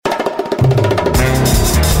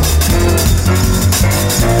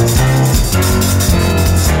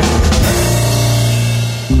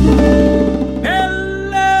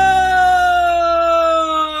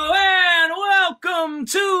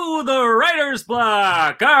Writer's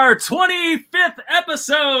Block, our 25th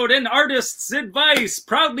episode and Artist's Advice,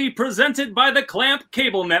 proudly presented by the Clamp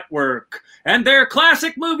Cable Network and their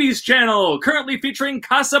Classic Movies channel, currently featuring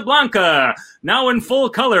Casablanca, now in full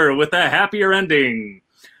color with a happier ending.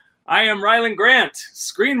 I am Rylan Grant,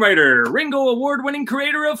 screenwriter, Ringo Award-winning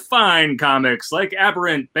creator of fine comics like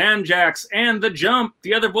Aberrant, Banjax, and The Jump.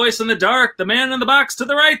 The other voice in the dark, the man in the box to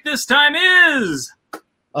the right this time is...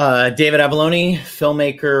 David Abalone,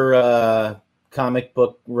 filmmaker, comic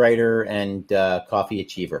book writer, and coffee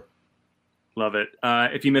achiever. Love it.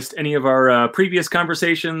 If you missed any of our previous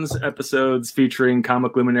conversations, episodes featuring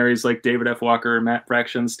comic luminaries like David F. Walker, Matt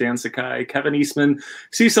Fraction, Stan Sakai, Kevin Eastman,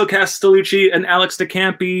 Cecil Castellucci, and Alex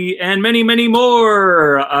DeCampi, and many, many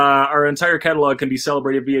more, our entire catalog can be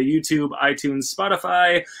celebrated via YouTube, iTunes,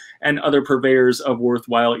 Spotify, and other purveyors of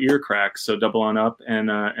worthwhile ear cracks. So double on up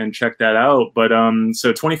and check that out. But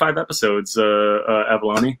so 25 episodes,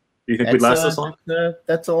 Avalone. Do you think we'd last this long?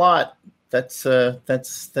 That's a lot. That's a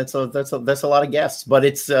lot of guests, but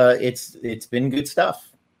it's been good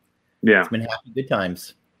stuff. Yeah, it's been happy good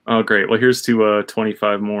times. Oh, great. Well, here's to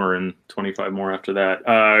 25 more and 25 more after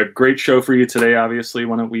that. Great show for you today. Obviously,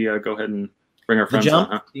 why don't we go ahead and bring our friends on?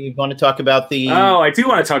 Huh? Do you want to talk about the? Oh, I do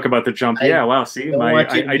want to talk about The Jump. Yeah. Wow. See,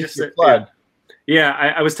 I just said. Yeah,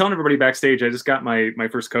 I was telling everybody backstage. I just got my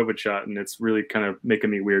first COVID shot, and it's really kind of making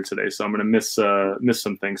me weird today. So I'm going to miss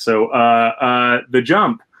some things. So The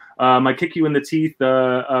Jump. My Kick You in the Teeth,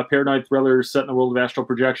 paranoid thriller set in the world of astral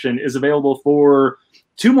projection, is available for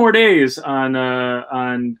 2 more days on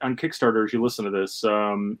Kickstarter as you listen to this.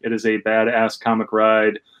 It is a badass comic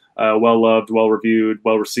ride, well-loved, well-reviewed,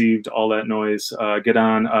 well-received, all that noise. Get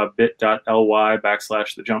on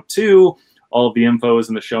bit.ly/thejump2. All of the info is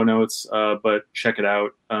in the show notes, but check it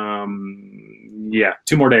out. Yeah,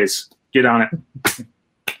 2 more days. Get on it.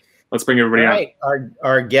 Let's bring everybody on. All right.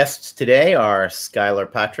 Our guests today are Skylar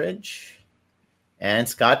Patridge and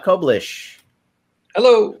Scott Koblish.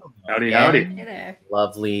 Hello. Howdy, howdy. Hey there.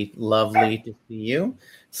 Lovely to see you.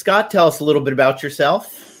 Scott, tell us a little bit about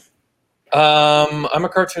yourself. I'm a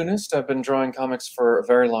cartoonist. I've been drawing comics for a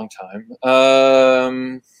very long time.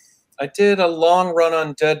 I did a long run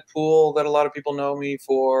on Deadpool that a lot of people know me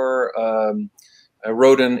for. I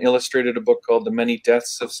wrote and illustrated a book called The Many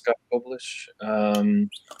Deaths of Scott Koblish. I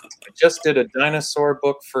just did a dinosaur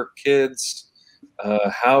book for kids,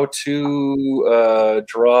 how to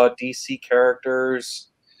draw DC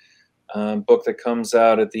characters, book that comes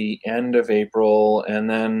out at the end of April. And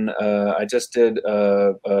then I just did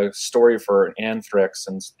a story for an Anthrax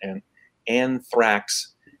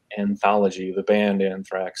anthology, the band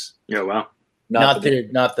Anthrax. Yeah, wow. Not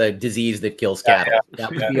the disease that kills cattle.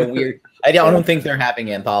 That would be a weird. I don't think they're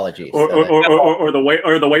having anthologies. Or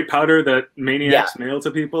the white powder that maniacs mail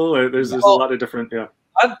to people. There's a lot of different. Yeah.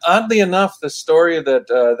 Oddly enough, the story that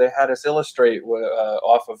they had us illustrate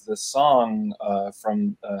off of the song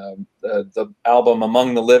from the album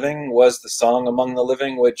Among the Living was the song Among the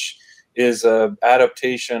Living, which is an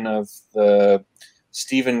adaptation of the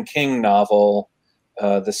Stephen King novel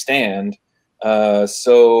The Stand.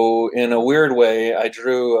 So in a weird way, I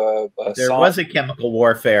drew a there song. Was a chemical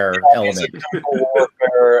warfare element. A chemical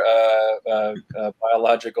warfare,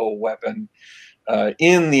 biological weapon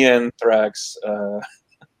in the Anthrax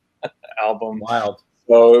album. Wild.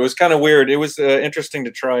 So it was kind of weird. It was interesting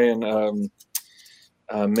to try and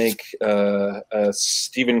make a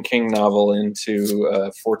Stephen King novel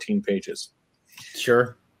into 14 pages.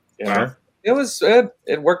 Sure. Yeah.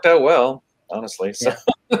 It worked out well, honestly. So.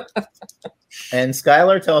 Yeah. And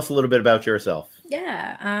Skylar, tell us a little bit about yourself.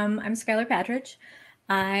 Yeah, I'm Skylar Patridge.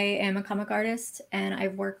 I am a comic artist, and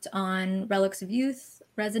I've worked on Relics of Youth,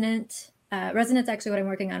 Resonant. Resonant's actually what I'm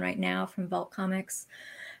working on right now from Vault Comics.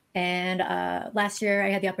 And last year, I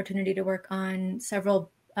had the opportunity to work on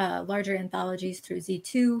several larger anthologies through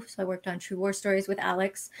Z2. So I worked on True War Stories with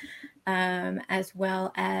Alex, as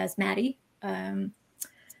well as Maddie, and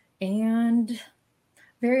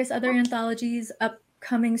various other anthologies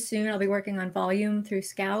upcoming soon. I'll be working on Volume through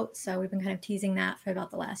Scout. So we've been kind of teasing that for about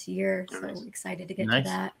the last year. So excited to get to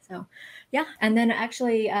that. So yeah. And then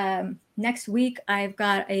actually next week, I've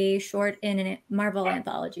got a short in a Marvel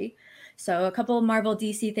anthology. So a couple of Marvel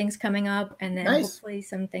DC things coming up, and then hopefully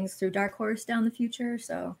some things through Dark Horse down the future.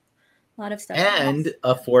 So a lot of stuff. And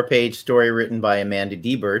a 4-page story written by Amanda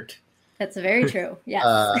Diebert. That's very true. Yes.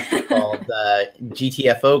 Called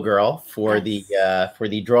GTFO Girl for the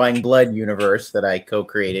Drawing Blood universe that I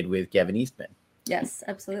co-created with Kevin Eastman. Yes,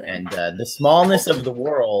 absolutely. And the smallness of the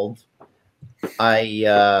world.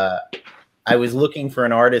 I was looking for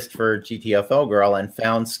an artist for GTFO Girl and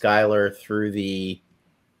found Skylar through the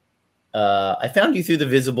I found you through the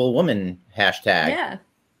Visible Woman hashtag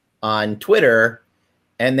on Twitter.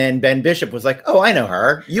 And then Ben Bishop was like, oh, I know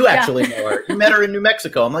her. You actually know her. You met her in New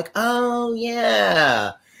Mexico. I'm like, oh,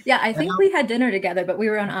 yeah. Yeah, I think we had dinner together, but we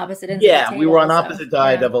were on opposite ends. Yeah, of the table, we were on opposite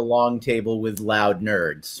sides of a long table with loud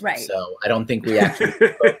nerds. Right. So I don't think we actually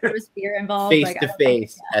there was beer involved face to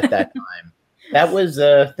face at that time. That was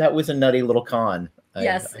a nutty little con.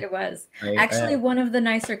 Yes, it was. Actually, one of the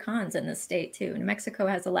nicer cons in the state too. New Mexico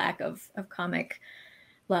has a lack of comic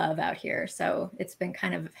love out here, so it's been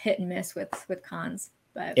kind of hit and miss with cons.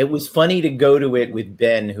 But it was funny to go to it with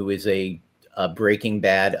Ben, who is a Breaking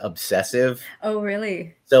Bad obsessive. Oh,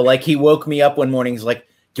 really? So like he woke me up one morning. He's like,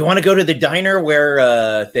 do you want to go to the diner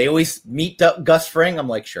where they always meet Gus Fring? I'm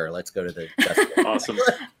like, sure, let's go to the Gus Fring. Awesome.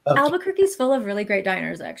 Okay. Albuquerque's full of really great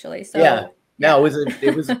diners, actually. So yeah. No,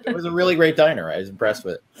 it was a really great diner. I was impressed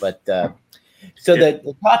with it. But so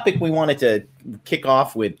the topic we wanted to kick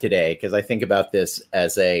off with today, because I think about this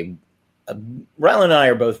as Rylan and I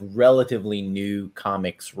are both relatively new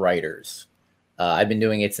comics writers. I've been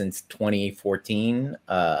doing it since 2014.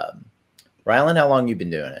 Rylan, how long have you been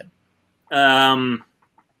doing it?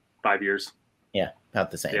 5 years. Yeah, about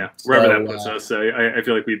the same. Yeah, wherever that puts us. I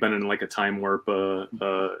feel like we've been in like a time warp,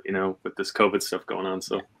 with this COVID stuff going on.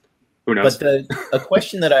 So who knows? But a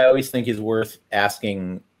question that I always think is worth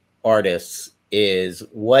asking artists is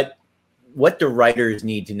what do writers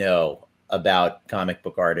need to know about comic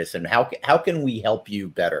book artists, and how can we help you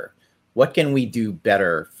better? What can we do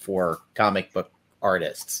better for comic book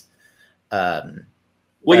artists? But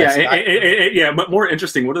more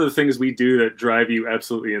interesting. What are the things we do that drive you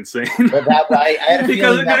absolutely insane? Well,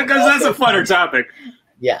 because that's a funner topic.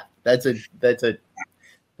 Yeah, that's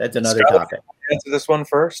another topic. Answer this one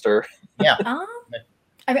first, or yeah.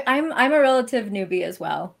 I mean, I'm a relative newbie as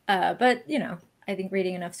well, but I think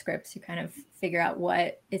reading enough scripts, you kind of figure out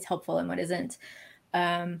what is helpful and what isn't.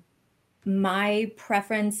 My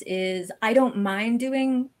preference is I don't mind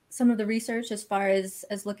doing some of the research as far as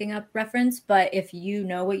looking up reference, but if you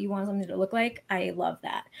know what you want something to look like, I love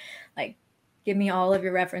that. Like, give me all of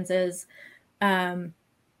your references. So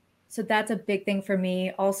that's a big thing for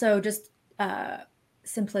me. Also, just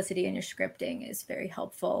simplicity in your scripting is very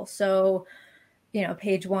helpful. So,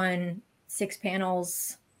 page 1, 6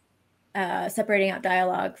 panels, separating out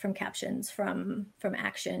dialogue from captions, from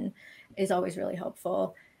action is always really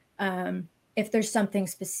helpful. If there's something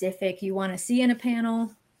specific you want to see in a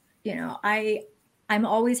panel, I'm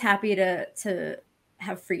always happy to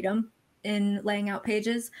have freedom in laying out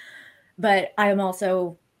pages, but I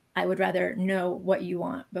would rather know what you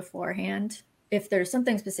want beforehand if there's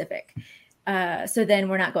something specific. So then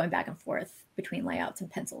we're not going back and forth between layouts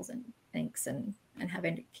and pencils and inks and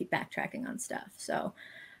having to keep backtracking on stuff. So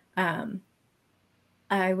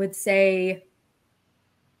I would say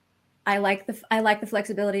I like the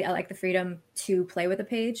flexibility. I like the freedom to play with a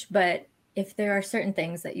page, but if there are certain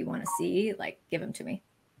things that you want to see, like, give them to me.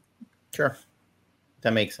 Sure.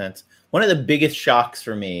 That makes sense. One of the biggest shocks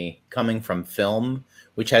for me coming from film,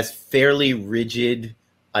 which has fairly rigid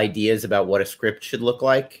ideas about what a script should look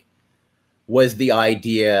like, was the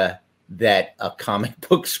idea that a comic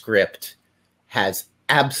book script has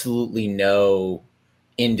absolutely no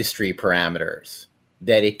industry parameters,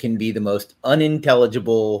 that it can be the most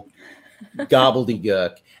unintelligible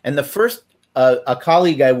gobbledygook. And the first, a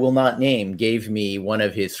colleague I will not name gave me one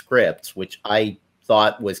of his scripts, which I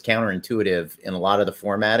thought was counterintuitive in a lot of the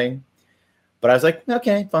formatting. But I was like,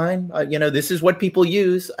 okay, fine. This is what people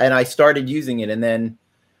use. And I started using it. And then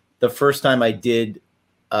the first time I did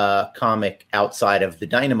a comic outside of the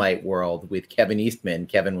Dynamite world with Kevin Eastman,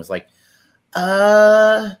 Kevin was like,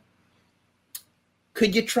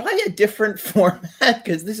 could you try a different format?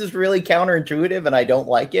 Because this is really counterintuitive and I don't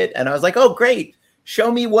like it. And I was like, oh, great.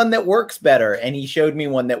 Show me one that works better. And he showed me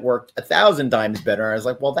one that worked 1,000 times better. I was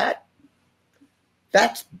like, well,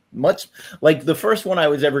 that's much like the first one I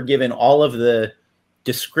was ever given. All of the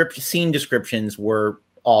scene descriptions were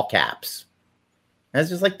all caps. I was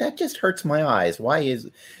just like, that just hurts my eyes.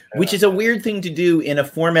 Which is a weird thing to do in a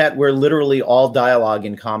format where literally all dialogue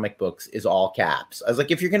in comic books is all caps. I was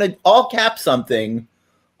like, if you're going to all cap something,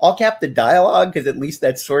 all cap the dialogue, because at least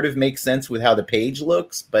that sort of makes sense with how the page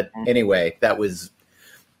looks. But anyway,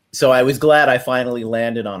 so I was glad I finally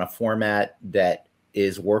landed on a format that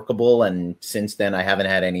is workable. And since then, I haven't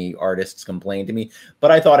had any artists complain to me. But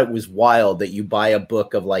I thought it was wild that you buy a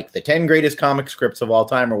book of like the 10 greatest comic scripts of all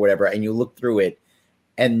time or whatever, and you look through it,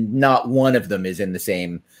 and not one of them is in the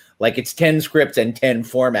same, like it's 10 scripts and 10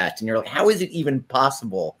 formats. And you're like, how is it even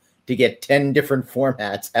possible to get 10 different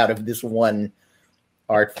formats out of this one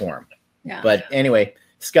art form? Yeah. But anyway,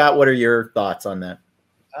 Scott, what are your thoughts on that?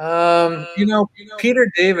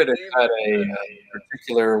 Peter David had a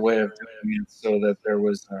particular way of doing it so that there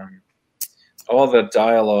was all the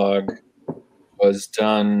dialogue was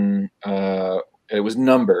done. It was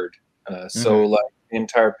numbered, so like the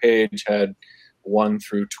entire page had 1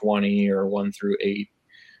 through 20 or 1 through 8.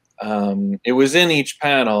 It was in each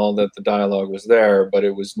panel that the dialogue was there, but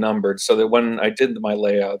it was numbered so that when I did my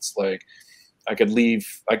layouts, like I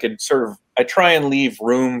try and leave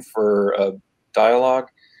room for dialogue.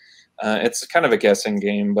 It's kind of a guessing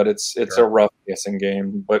game, but it's a rough guessing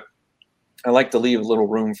game. But I like to leave a little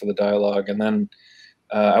room for the dialogue, and then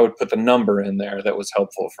I would put the number in there. That was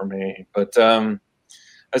helpful for me. But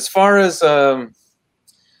as far as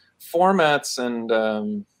formats and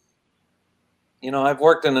I've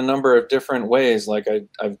worked in a number of different ways. Like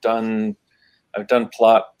I've done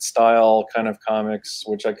plot style kind of comics,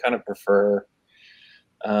 which I kind of prefer.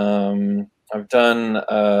 I've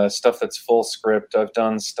done stuff that's full script. I've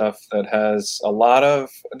done stuff that has a lot of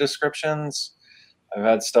descriptions. I've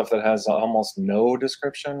had stuff that has almost no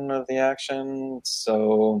description of the action.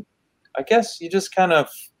 So I guess you just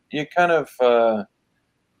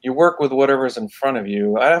you work with whatever's in front of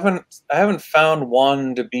you. I haven't found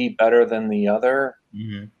one to be better than the other,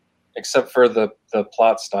 except for the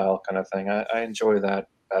plot style kind of thing. I enjoy that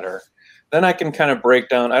better. Then I can kind of break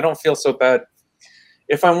down. I don't feel so bad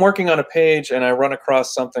if I'm working on a page and I run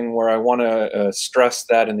across something where I want to stress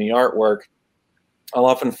that in the artwork. I'll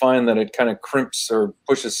often find that it kind of crimps or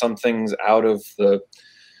pushes some things out of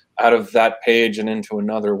that page and into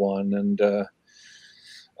another one. And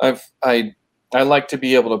I like to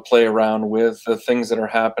be able to play around with the things that are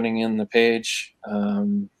happening in the page.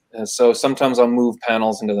 So sometimes I'll move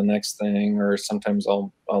panels into the next thing, or sometimes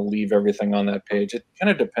I'll leave everything on that page. It kind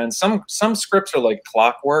of depends. Some scripts are like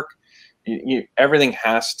clockwork. Everything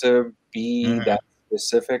has to be that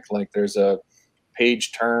specific. Like there's a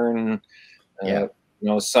page turn,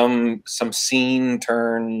 some scene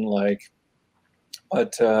turn,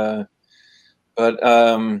 but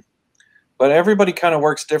everybody kind of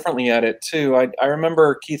works differently at it too. I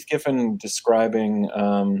remember Keith Giffen describing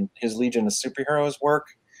his Legion of Superheroes work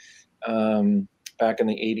back in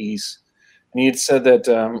the 80s. And he had said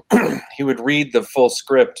that he would read the full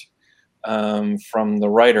script from the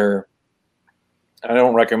writer. I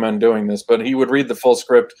don't recommend doing this, but he would read the full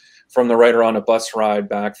script from the writer on a bus ride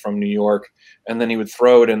back from New York, and then he would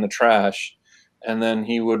throw it in the trash. And then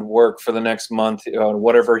he would work for the next month on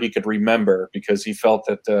whatever he could remember, because he felt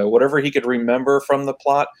that whatever he could remember from the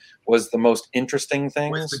plot was the most interesting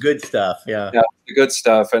things. What's the good stuff? Yeah, the good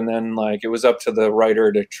stuff. And then it was up to the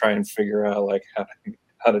writer to try and figure out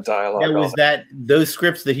how to dialogue. Yeah, was that those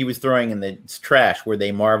scripts that he was throwing in the trash? Were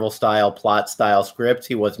they Marvel style, plot style scripts?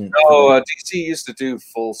 He wasn't. No, DC used to do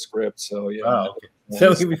full script, so yeah. Oh, okay.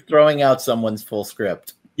 So he was throwing out someone's full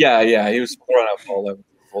script. Yeah, he was throwing out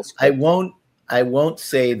full script. I won't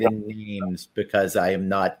say the names because I am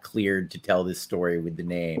not cleared to tell this story with the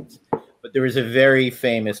names. But there was a very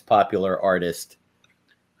famous popular artist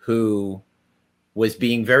who was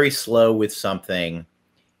being very slow with something,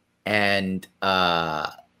 and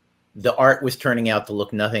the art was turning out to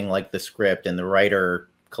look nothing like the script. And the writer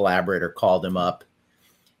collaborator called him up,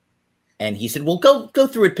 and he said, "Well, go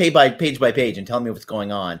through it page by page and tell me what's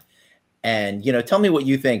going on. And, tell me what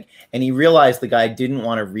you think." And he realized the guy didn't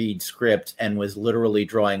want to read script and was literally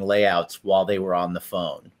drawing layouts while they were on the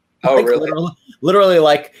phone. Oh, really? Literally,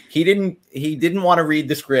 like he didn't want to read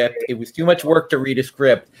the script. It was too much work to read a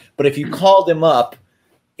script. But if you called him up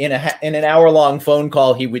in an hour-long phone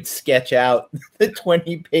call, he would sketch out the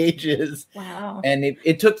 20 pages. Wow. And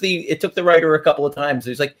it took the writer a couple of times.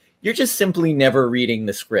 He's like, "You're just simply never reading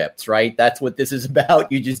the scripts, right? That's what this is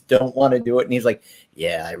about. You just don't want to do it." And he's like,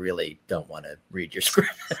 "Yeah, I really don't want to read your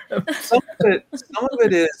script." Some of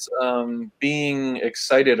it is being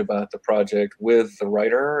excited about the project with the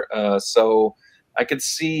writer. So I could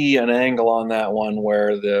see an angle on that one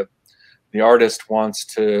where the artist wants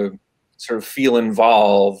to sort of feel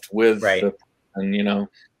involved with the, and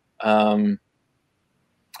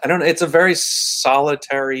I don't know. It's a very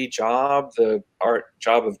solitary job, the art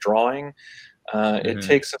job of drawing. It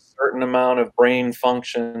takes a certain amount of brain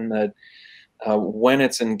function that, when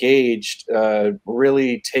it's engaged,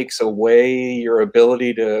 really takes away your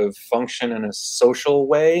ability to function in a social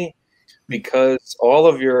way, because all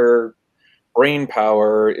of your brain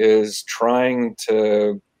power is trying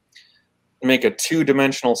to make a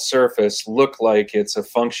two-dimensional surface look like it's a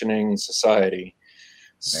functioning society.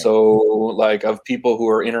 So, of people who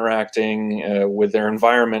are interacting with their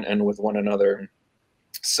environment and with one another.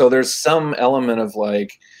 So there's some element of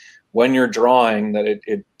when you're drawing that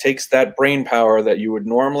it takes that brain power that you would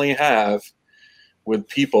normally have with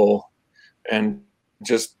people and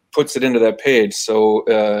just puts it into that page. So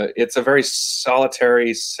it's a very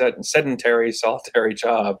sedentary, solitary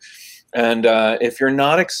job. And if you're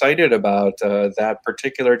not excited about that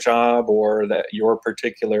particular job or that your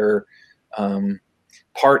particular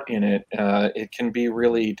part in it, it can be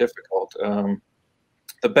really difficult.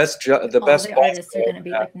 The best artists are going to be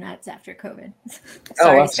like nuts after COVID.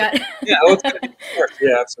 Sorry, Scott. Yeah,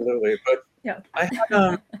 absolutely. But yeah, I had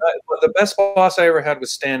the best boss I ever had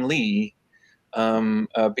was Stan Lee,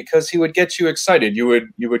 because he would get you excited. You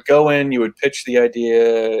would go in, you would pitch the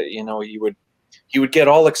idea, he would get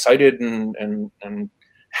all excited and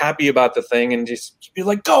happy about the thing, and just be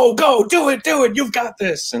like, go, do it, you've got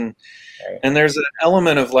this. And there's an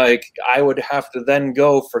element of like, I would have to then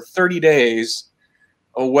go for 30 days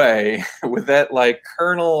away with that like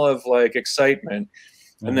kernel of like excitement,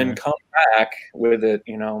 and then come back with it,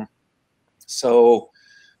 So,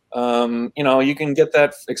 you can get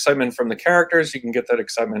that excitement from the characters. You can get that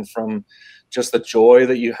excitement from just the joy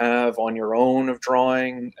that you have on your own of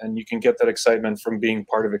drawing, and you can get that excitement from being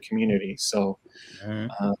part of a community. So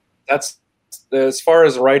that's, as far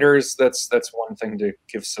as writers, that's one thing to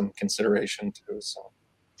give some consideration to. So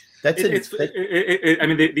I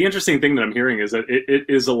mean, the interesting thing that I'm hearing is that it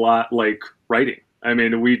is a lot like writing. I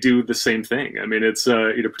mean, we do the same thing. I mean, it's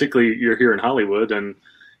particularly you're here in Hollywood, and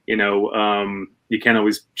you can't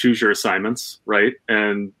always choose your assignments, right?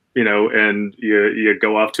 And and you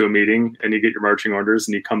go off to a meeting and you get your marching orders,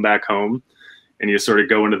 and you come back home and you sort of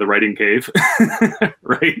go into the writing cave,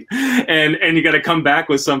 right? And you got to come back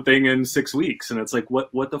with something in 6 weeks, and it's like,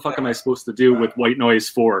 what the fuck am I supposed to do with White Noise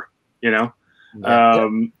 4? And I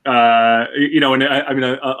mean, a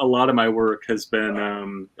lot of my work has been,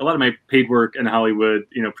 a lot of my paid work in Hollywood,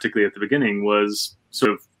 particularly at the beginning, was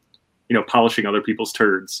sort of, polishing other people's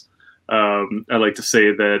turds. I like to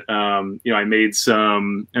say that, I made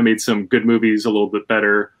some good movies a little bit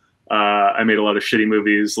better. I made a lot of shitty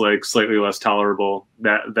movies, like slightly less tolerable,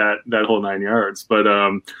 that whole 9 yards. But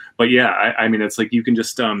yeah, I mean, it's like you can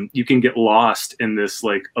just you can get lost in this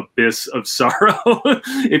like abyss of sorrow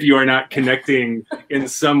if you are not connecting in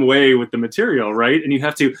some way with the material, right? And you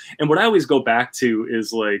have to. And what I always go back to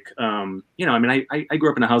is like, I mean, I grew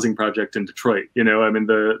up in a housing project in Detroit. I mean,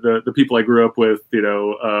 the people I grew up with,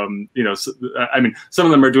 I mean, some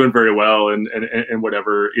of them are doing very well and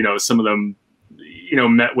whatever. Some of them,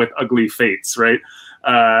 met with ugly fates, right?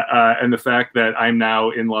 And the fact that I'm now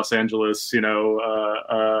in Los Angeles, sitting in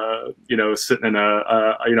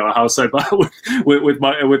a house I bought with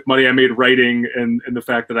money I made writing, and the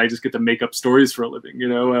fact that I just get to make up stories for a living,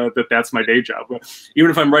 that's my day job. Even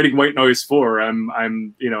if I'm writing White Noise 4,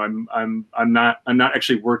 I'm not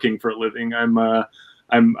actually working for a living.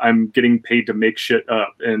 I'm getting paid to make shit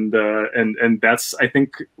up, and that's, I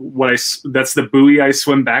think, that's the buoy I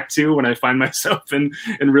swim back to when I find myself in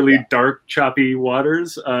really dark, choppy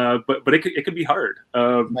waters. But it could be hard.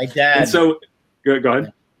 My dad. And so, go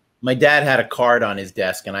ahead. My dad had a card on his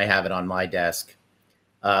desk, and I have it on my desk.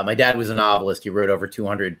 My dad was a novelist. He wrote over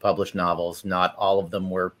 200 published novels. Not all of them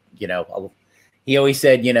were, he always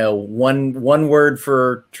said, one word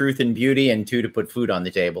for truth and beauty, and 2 to put food on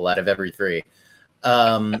the table out of every 3.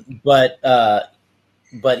 But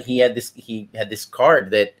he had this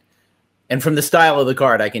card that, and from the style of the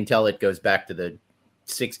card, I can tell it goes back to the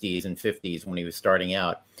 60s and 50s when he was starting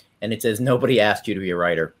out. And it says, "Nobody asked you to be a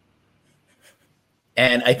writer."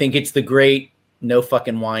 And I think it's the great no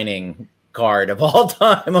fucking whining card of all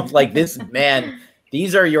time, of like, this, man,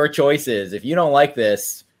 these are your choices. If you don't like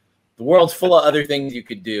this, the world's full of other things you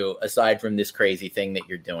could do aside from this crazy thing that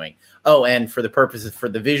you're doing. Oh, and for the purposes, for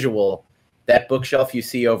the visual, that bookshelf you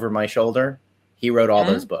see over my shoulder, he wrote all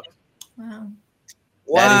those books.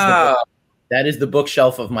 Wow. That is the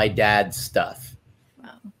bookshelf of my dad's stuff.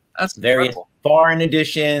 Wow. That's various foreign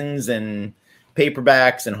editions and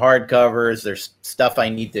paperbacks and hardcovers. There's stuff I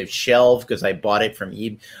need to shelve because I bought it from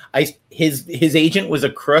eBay. His agent was a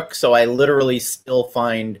crook, so I literally still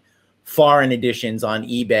find foreign editions on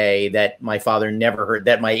eBay that my father never heard,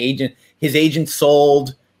 that his agent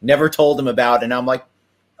sold, never told him about, and I'm like,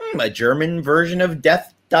 a German version of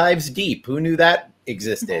Death Dives Deep. Who knew that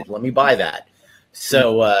existed? Let me buy that.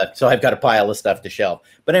 So I've got a pile of stuff to shelve.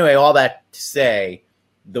 But anyway, all that to say,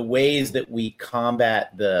 the ways that we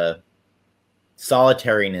combat the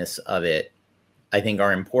solitariness of it, I think,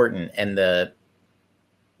 are important. And the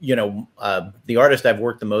artist I've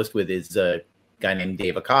worked the most with is a guy named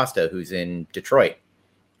Dave Acosta, who's in Detroit,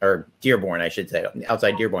 or Dearborn, I should say,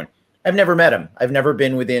 outside Dearborn. I've never met him. I've never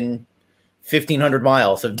been within 1,500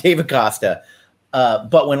 miles of Dave Acosta.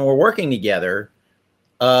 But when we're working together,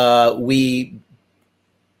 on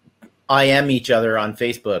IM each other on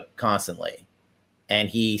Facebook constantly. And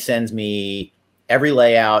he sends me every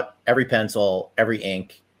layout, every pencil, every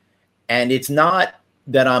ink. And it's not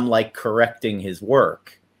that I'm like correcting his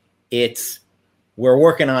work. It's we're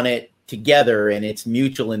working on it together, and it's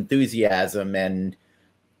mutual enthusiasm. And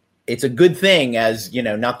it's a good thing, as, you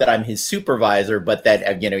know, not that I'm his supervisor, but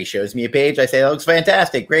that, you know, he shows me a page. I say, that looks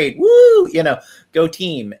fantastic. Great. Woo, you know, go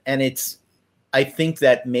team. And I think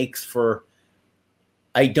that makes for,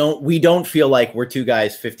 we don't feel like we're two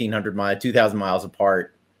guys 1,500 miles, 2,000 miles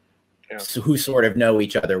apart, who sort of know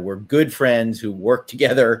each other. We're good friends who work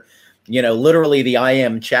together. You know, literally the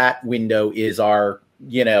IM chat window is our,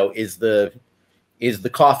 you know, is the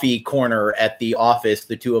coffee corner at the office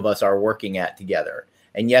the two of us are working at together.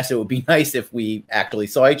 And yes, it would be nice if we actually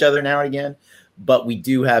saw each other now and again, but we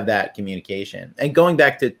do have that communication. And going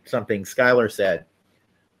back to something Skylar said,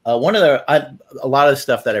 a lot of the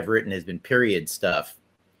stuff that I've written has been period stuff.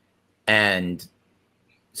 And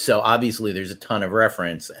so obviously there's a ton of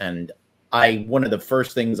reference. And one of the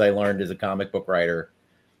first things I learned as a comic book writer,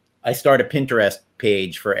 I start a Pinterest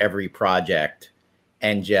page for every project,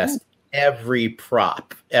 and just every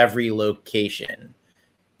prop, every location,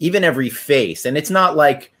 even every face. And it's not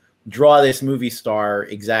like draw this movie star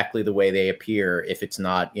exactly the way they appear if it's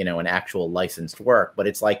not, you know, an actual licensed work. But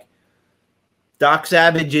it's like Doc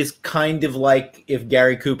Savage is kind of like if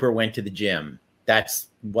Gary Cooper went to the gym. That's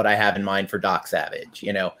what I have in mind for Doc Savage.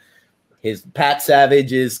 You know, his Pat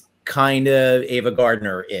Savage is kind of Ava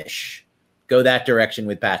Gardner-ish. Go that direction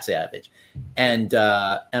with Pat Savage. And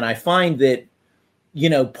I find that, you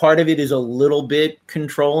know, part of it is a little bit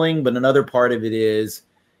controlling, but another part of it is,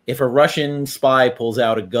 if a Russian spy pulls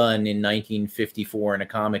out a gun in 1954 in a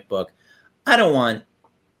comic book, I don't want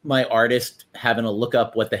my artist having to look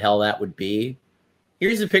up what the hell that would be.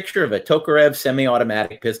 Here's a picture of a Tokarev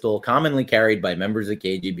semi-automatic pistol commonly carried by members of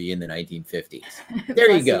KGB in the 1950s. There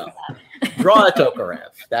you go. Draw a Tokarev.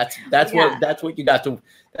 That's what you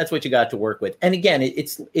got to work with. And again,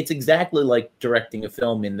 it's exactly like directing a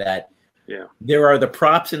film in that there are the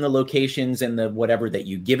props and the locations and the whatever that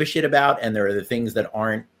you give a shit about, and there are the things that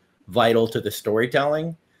aren't vital to the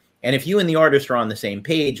storytelling. And if you and the artist are on the same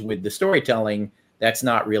page with the storytelling, that's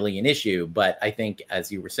not really an issue. But I think,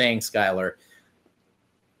 as you were saying, Skylar,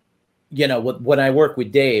 you know, when I work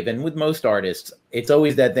with Dave and with most artists, it's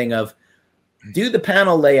always that thing of do the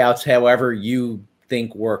panel layouts however you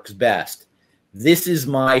think works best. This is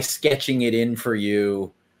my sketching it in for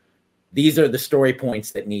you. These are the story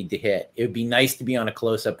points that need to hit. It would be nice to be on a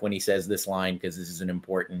close-up when he says this line, because this is an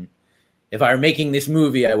important. If I were making this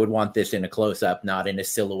movie, I would want this in a close-up, not in a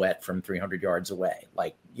silhouette from 300 yards away.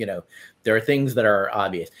 Like, you know, there are things that are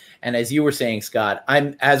obvious. And as you were saying, Scott,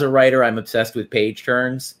 as a writer, I'm obsessed with page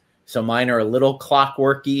turns. So mine are a little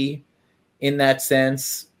clockworky in that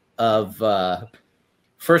sense of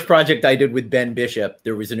first project I did with Ben Bishop,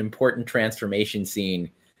 there was an important transformation scene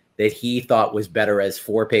that he thought was better as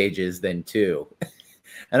 4 pages than 2.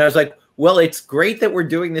 And I was like, well, it's great that we're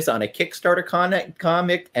doing this on a Kickstarter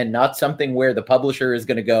comic and not something where the publisher is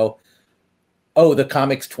going to go, oh, the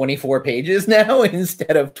comic's 24 pages now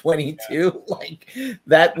instead of 22. Yeah. Like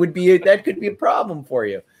that could be a problem for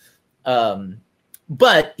you.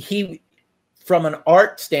 But from an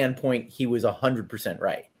art standpoint, he was 100%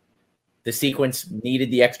 right. The sequence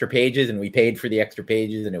needed the extra pages, and we paid for the extra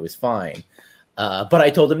pages, and it was fine. But I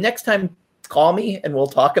told him, next time, call me, and we'll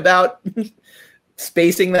talk about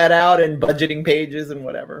spacing that out and budgeting pages and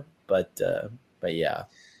whatever. But yeah.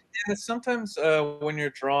 Yeah, sometimes when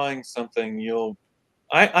you're drawing something,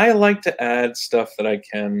 I like to add stuff that I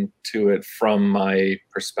can to it from my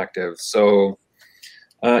perspective. So,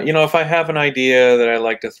 you know, if I have an idea that I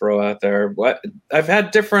like to throw out there, I've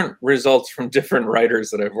had different results from different writers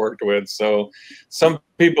that I've worked with. So some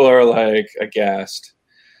people are like aghast,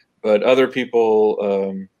 but other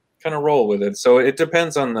people kind of roll with it. So it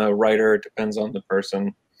depends on the writer. It depends on the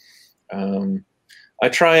person. I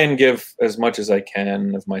try and give as much as I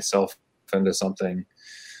can of myself into something.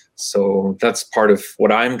 So that's part of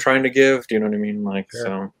what I'm trying to give. Do you know what I mean? Like,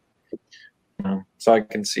 sure. So I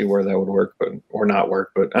can see where that would work, or not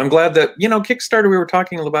work. But I'm glad that, you know, Kickstarter, we were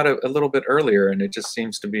talking about it a little bit earlier, and it just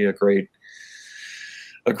seems to be a great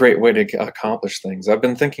way to accomplish things. I've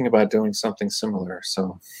been thinking about doing something similar.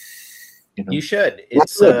 So, you know, you should.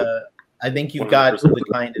 It's I think you've got the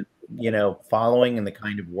kind of, you know, following and the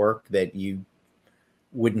kind of work that you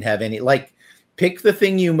wouldn't have any, like, pick the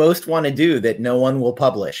thing you most want to do that no one will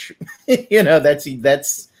publish. You know, that's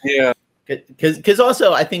yeah. Because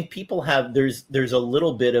also I think people have, there's a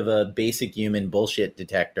little bit of a basic human bullshit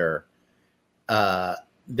detector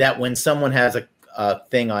that when someone has a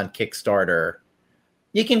thing on Kickstarter,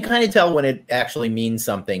 You can kind of tell when it actually means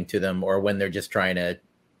something to them, or when they're just trying to,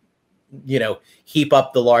 heap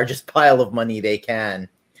up the largest pile of money they can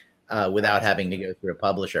without having to go through a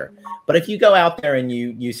publisher. But if you go out there and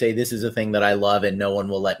you say, this is a thing that I love and no one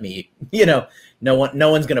will let me, no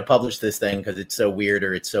one's going to publish this thing because it's so weird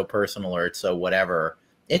or it's so personal or it's so whatever.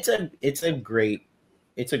 It's a great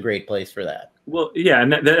place for that. Well, yeah,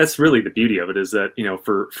 and that's really the beauty of it, is that,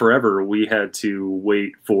 for forever we had to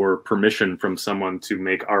wait for permission from someone to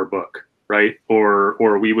make our book, right?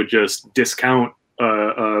 Or we would just discount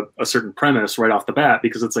a certain premise right off the bat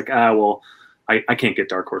because it's like, I can't get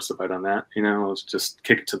Dark Horse to bite on that, let's just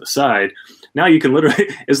kick it to the side. Now you can literally,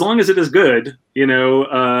 as long as it is good, you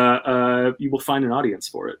will find an audience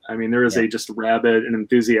for it. I mean, there is a just rabid and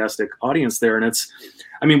enthusiastic audience there. And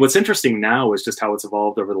what's interesting now is just how it's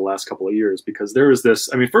evolved over the last couple of years, because there is this,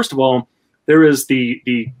 first of all, there is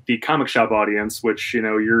the comic shop audience, which,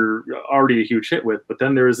 you're already a huge hit with, but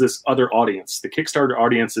then there is this other audience. The Kickstarter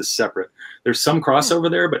audience is separate. There's some crossover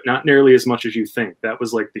there, but not nearly as much as you think. That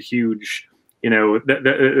was like the huge,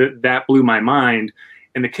 that blew my mind.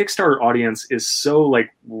 And the Kickstarter audience is so like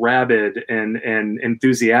rabid and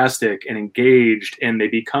enthusiastic and engaged, and they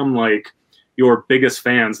become like your biggest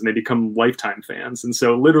fans, and they become lifetime fans. And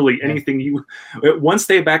so literally anything once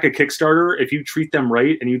they back a Kickstarter, if you treat them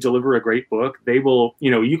right and you deliver a great book, they will,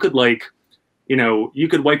 you could wipe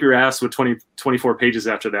your ass with 24 pages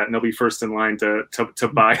after that, and they'll be first in line to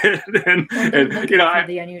buy it. and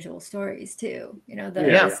the unusual stories too,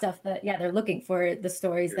 the stuff that, they're looking for the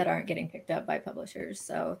stories that aren't getting picked up by publishers.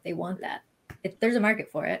 So they want that. There's a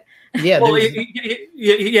market for it. Yeah. Well,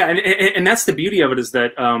 and that's the beauty of it, is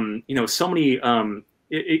that, so many, the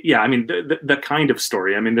kind of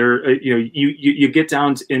story. There, you get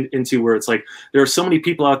down into where it's like there are so many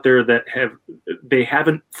people out there that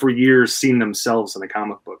haven't for years seen themselves in a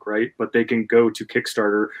comic book, right? But they can go to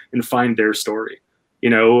Kickstarter and find their story,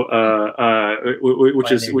 which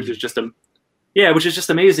is just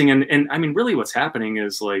amazing. And really what's happening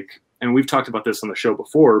is like, and we've talked about this on the show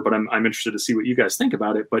before, but I'm interested to see what you guys think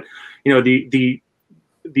about it. But the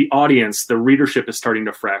audience, the readership is starting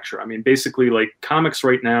to fracture. Basically, like, comics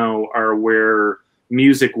right now are where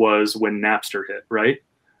music was when Napster hit, right?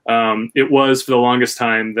 It was for the longest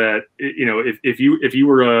time that, if you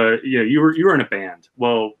were you were in a band.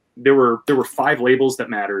 Well, there were 5 labels that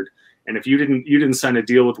mattered. And if you didn't sign a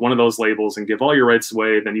deal with one of those labels and give all your rights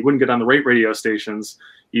away, then you wouldn't get on the right radio stations.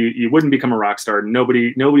 You wouldn't become a rock star.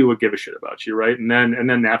 Nobody would give a shit about you, right? And then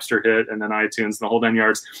Napster hit, and then iTunes, and the whole 9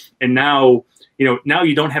 yards. And now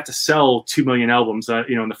you don't have to sell 2 million albums,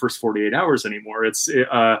 in the first 48 hours anymore.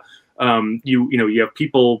 You have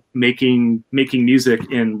people making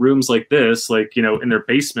music in rooms like this, like, in their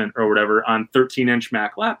basement or whatever, on 13-inch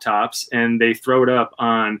Mac laptops, and they throw it up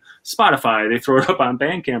on Spotify, they throw it up on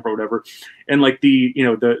Bandcamp or whatever. And like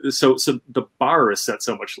so the bar is set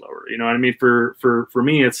so much lower, for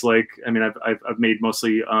me, it's like, I've made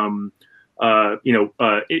mostly,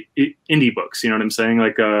 indie books, what I'm saying?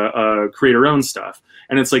 Like, creator owned stuff.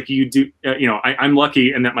 And it's like, you do, I'm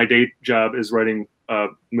lucky in that my day job is writing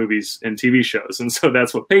movies and TV shows. And so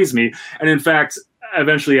that's what pays me. And in fact,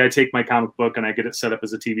 eventually I take my comic book and I get it set up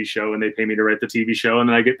as a TV show, and they pay me to write the TV show, and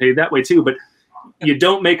then I get paid that way too. But you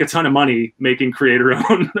don't make a ton of money making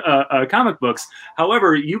creator-owned comic books.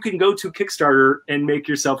 However, you can go to Kickstarter and make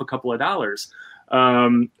yourself a couple of dollars.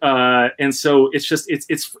 And so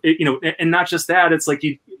it's and not just that, it's like,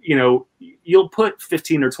 you'll put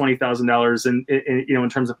 $15,000 or $20,000 in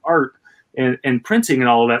terms of art and printing and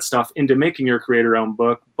all of that stuff into making your creator-owned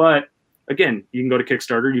book. But again, you can go to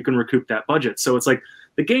Kickstarter, you can recoup that budget. So it's like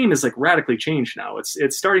the game is like radically changed now.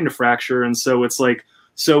 It's starting to fracture, and so it's like,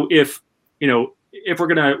 so if we're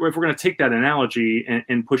gonna take that analogy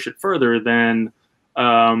and push it further, then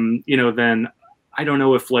then I don't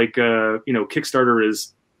know if like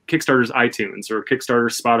Kickstarter's iTunes or Kickstarter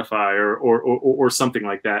Spotify or something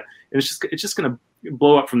like that. And it's just going to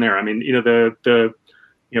blow up from there.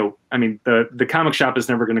 The comic shop is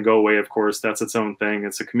never going to go away. Of course, that's its own thing.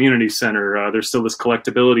 It's a community center. There's still this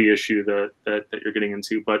collectability issue that you're getting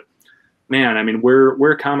into. But man,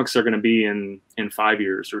 where comics are going to be in 5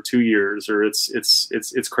 years or 2 years, or it's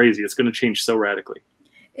crazy. It's going to change so radically.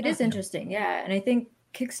 It is interesting, yeah, and I think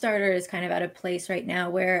Kickstarter is kind of at a place right now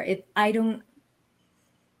where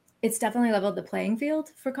it's definitely leveled the playing field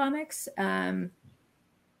for comics.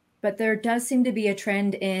 But there does seem to be a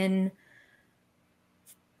trend in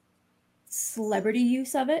celebrity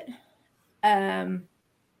use of it that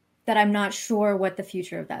I'm not sure what the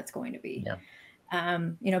future of that's going to be. Yeah.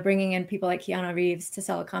 Bringing in people like Keanu Reeves to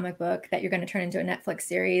sell a comic book that you're going to turn into a Netflix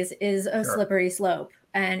series is a slippery slope,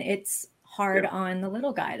 and it's hard on the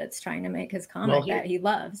little guy that's trying to make his comic that he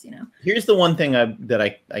loves, you know. Here's the one thing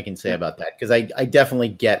I can say about that, because I definitely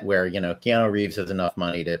get where, you know, Keanu Reeves has enough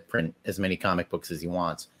money to print as many comic books as he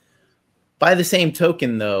wants. By the same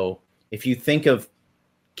token, though, if you think of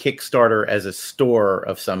Kickstarter as a store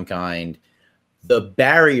of some kind, the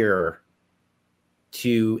barrier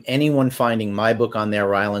to anyone finding my book on there,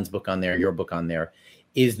 Ryland's book on there, your book on there,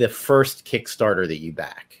 is the first Kickstarter that you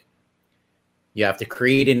back. You have to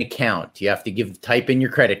create an account. You have to type in your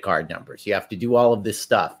credit card numbers. You have to do all of this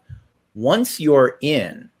stuff. Once you're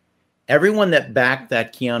in, everyone that backed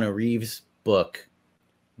that Keanu Reeves book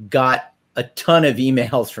got a ton of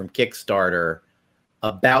emails from Kickstarter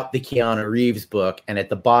about the Keanu Reeves book, and at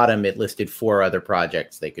the bottom it listed 4 other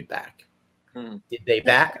projects they could back. Did they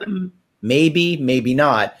back them? Maybe, maybe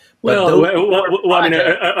not. But I mean,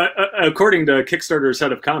 according to Kickstarter's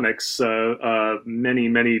head of comics,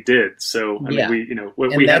 many did. So I mean,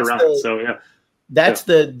 we had around. So yeah, that's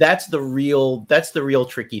the real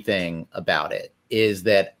tricky thing about it, is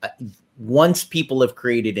that once people have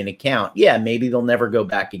created an account, maybe they'll never go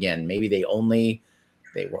back again. Maybe they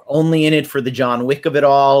were only in it for the John Wick of it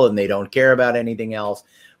all, and they don't care about anything else.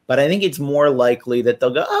 But I think it's more likely that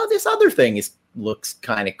they'll go, oh, this other thing looks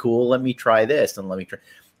kind of cool. Let me try this, and let me try.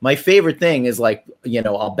 My favorite thing is, like, you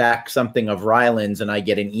know, I'll back something of Ryland's and I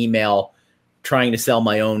get an email trying to sell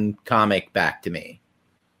my own comic back to me.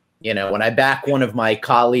 You know, when I back one of my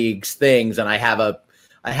colleagues' things and I have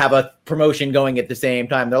a promotion going at the same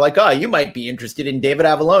time, they're like, oh, you might be interested in David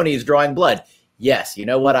Avallone's Drawing Blood. Yes, you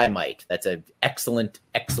know what? I might. That's an excellent,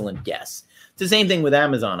 excellent guess. It's the same thing with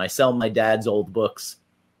Amazon. I sell my dad's old books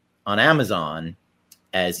on Amazon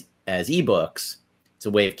as ebooks. It's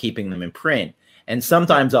a way of keeping them in print. And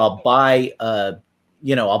sometimes I'll buy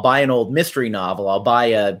an old mystery novel. I'll buy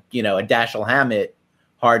a Dashiell Hammett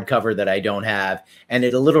hardcover that I don't have, and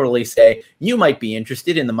it'll literally say, you might be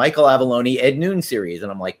interested in the Michael Avallone Ed Noon series.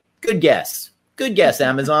 And I'm like, good guess,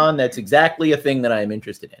 Amazon. That's exactly a thing that I'm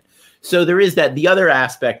interested in. So there is that. The other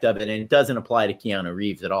aspect of it, and it doesn't apply to Keanu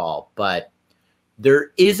Reeves at all, but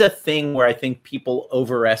there is a thing where I think people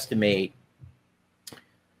overestimate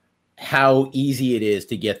how easy it is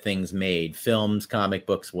to get things made, films, comic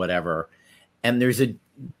books, whatever. And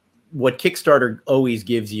what Kickstarter always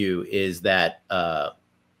gives you is that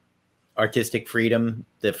artistic freedom,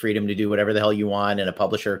 the freedom to do whatever the hell you want, and a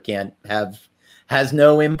publisher has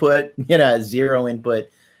no input, zero input.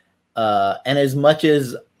 And as much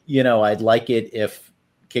as, I'd like it if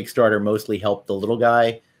Kickstarter mostly helped the little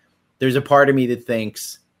guy, there's a part of me that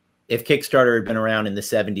thinks, if Kickstarter had been around in the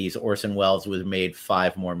 70s, Orson Welles would have made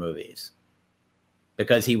 5 more movies,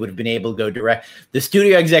 because he would have been able to go direct. The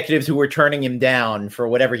studio executives who were turning him down for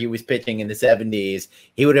whatever he was pitching in the 70s,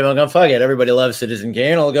 he would have gone, fuck it, everybody loves Citizen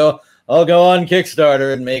Kane. I'll go on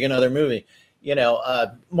Kickstarter and make another movie.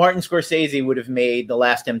 Martin Scorsese would have made The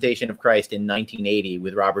Last Temptation of Christ in 1980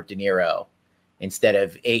 with Robert De Niro instead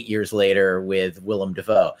of 8 years later with Willem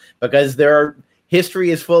Dafoe, because history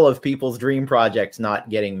is full of people's dream projects not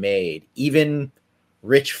getting made, even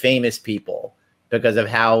rich, famous people, because of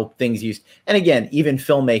how things used. And again, even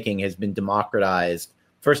filmmaking has been democratized.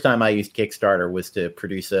 First time I used Kickstarter was to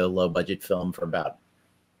produce a low budget film for about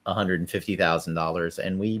 $150,000.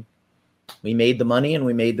 And we made the money and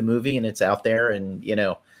we made the movie, and it's out there. And,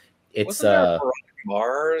 it's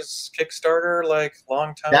Mars Kickstarter, like,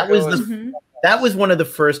 long time that ago. That was one of the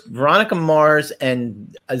first. Veronica Mars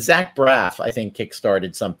and Zach Braff, I think,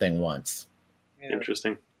 kickstarted something once. Yeah.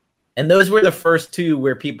 Interesting. And those were the first 2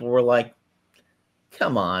 where people were like,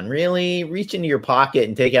 come on, really? Reach into your pocket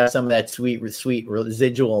and take out some of that sweet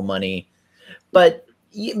residual money. But,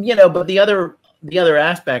 but the other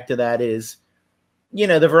aspect to that is,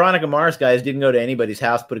 the Veronica Mars guys didn't go to anybody's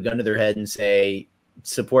house, put a gun to their head and say,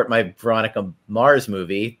 support my Veronica Mars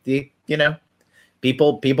movie.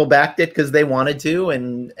 People backed it because they wanted to,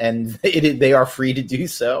 and they are free to do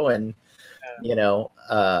so. And,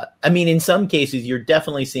 I mean, in some cases, you're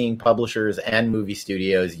definitely seeing publishers and movie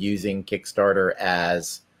studios using Kickstarter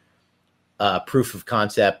as proof of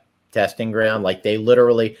concept testing ground. Like, I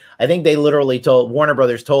think they literally told Warner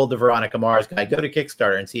Brothers told the Veronica Mars guy, go to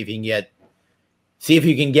Kickstarter and see if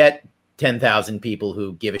you can get 10,000 people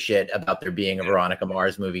who give a shit about there being a Veronica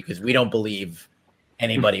Mars movie, because we don't believe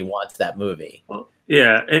anybody wants that movie. Well,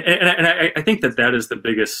 yeah, and I think that is the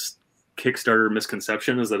biggest Kickstarter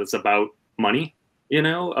misconception, is that it's about money. I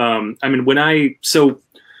mean,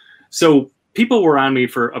 so people were on me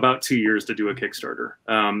for about 2 years to do a Kickstarter.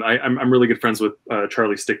 I'm really good friends with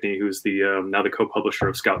Charlie Stickney, who's now the co-publisher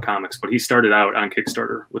of Scout Comics, but he started out on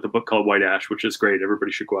Kickstarter with a book called White Ash, which is great.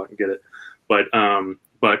 Everybody should go out and get it. But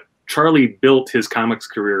Charlie built his comics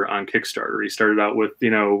career on Kickstarter. He started out with,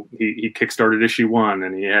 he kickstarted issue 1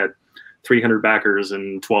 and he had 300 backers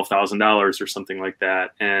and $12,000 or something like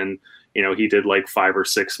that. And, he did like 5 or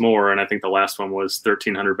 6 more. And I think the last one was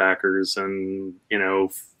 1,300 backers and,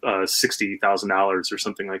 $60,000 or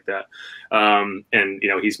something like that. And,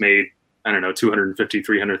 he's made, I don't know, $250,000,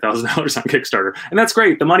 $300,000 on Kickstarter. And that's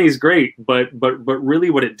great. The money is great. But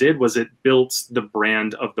really what it did was it built the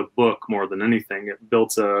brand of the book more than anything. It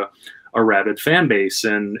built a rabid fan base.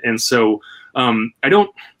 And so I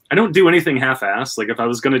don't do anything half-assed. Like if I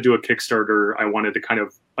was going to do a Kickstarter, I wanted to kind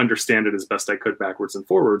of understand it as best I could backwards and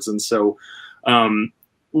forwards. And so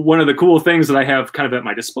one of the cool things that I have kind of at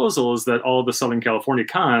my disposal is that all the Southern California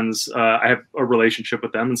cons, I have a relationship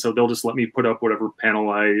with them. And so they'll just let me put up whatever panel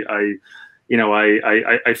I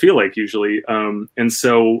feel like usually. And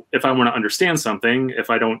so if I want to understand something, if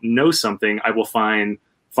I don't know something, I will find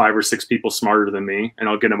 5 or 6 people smarter than me and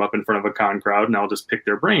I'll get them up in front of a con crowd and I'll just pick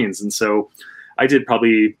their brains. And so I did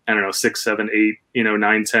probably, 6, 7, 8,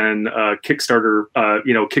 9, 10 Kickstarter,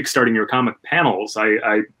 kickstarting your comic panels.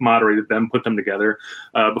 I moderated them, put them together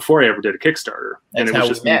before I ever did a Kickstarter. That's and it how was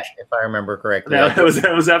just we met, if I remember correctly.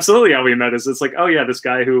 That was absolutely how we met. It's like, oh yeah, this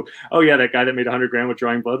guy that guy that made $100,000 with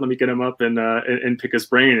drawing blood. Let me get him up and pick his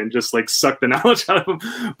brain and just like suck the knowledge out of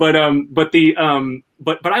him. But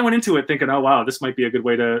I went into it thinking, oh wow, this might be a good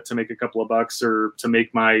way to make a couple of bucks or to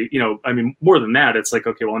make my, more than that. It's like,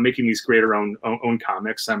 okay, well, I'm making these creator own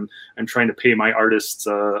comics. I'm trying to pay my artists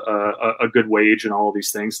a good wage and all of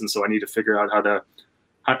these things, and so I need to figure out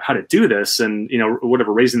how to do this. And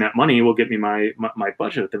whatever, raising that money will get me my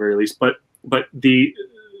budget at the very least. But the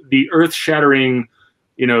earth shattering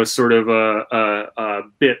sort of a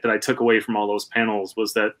bit that I took away from all those panels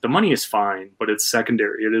was that the money is fine, but it's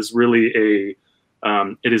secondary. It is really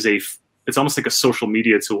it's almost like a social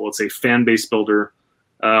media tool. It's a fan base builder.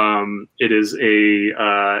 It is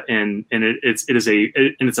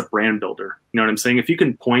it's a brand builder. You know what I'm saying? If you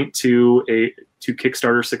can point to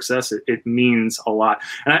Kickstarter success, it means a lot.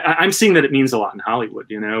 And I'm seeing that it means a lot in Hollywood.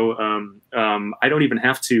 I don't even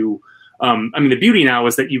have to. The beauty now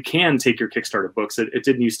is that you can take your Kickstarter books. It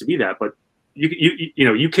didn't used to be that, but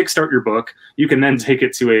you kickstart your book. You can then take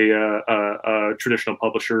it to a traditional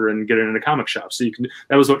publisher and get it in a comic shop. So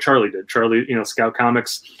that was what Charlie did. Charlie, Scout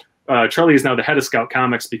Comics. Charlie is now the head of Scout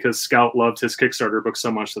Comics because Scout loved his Kickstarter book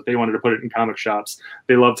so much that they wanted to put it in comic shops.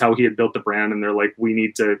 They loved how he had built the brand, and they're like, we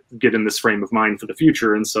need to get in this frame of mind for the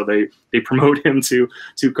future. And so they promote him to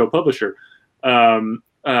co-publisher.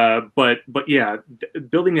 But yeah,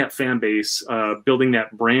 building that fan base, building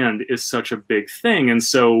that brand is such a big thing. And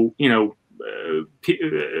so,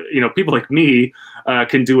 people like me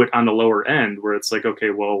can do it on the lower end where it's like,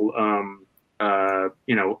 okay, well,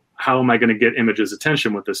 how am I going to get Image's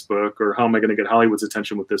attention with this book, or how am I going to get Hollywood's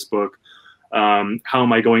attention with this book? How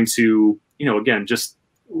am I going to, again, just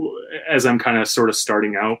as I'm kind of sort of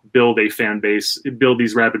starting out, build a fan base, build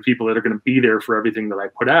these rabid people that are going to be there for everything that I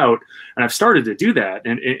put out. And I've started to do that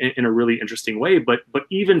in a really interesting way. But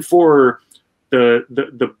even for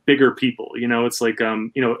the bigger people, it's like,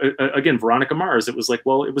 again, Veronica Mars, it was like,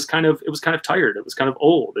 well, it was kind of tired. It was kind of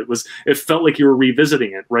old. It felt like you were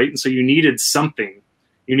revisiting it. Right. And so you needed something.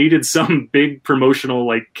 You needed some big promotional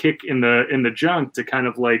like kick in the junk to kind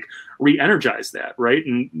of like re-energize that, right?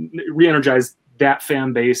 And re-energize that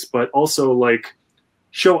fan base, but also like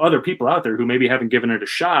show other people out there who maybe haven't given it a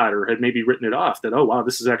shot or had maybe written it off that, oh wow,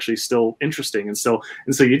 this is actually still interesting. And so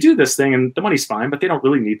you do this thing and the money's fine, but they don't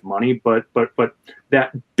really need the money. But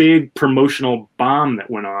that big promotional bomb that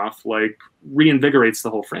went off like reinvigorates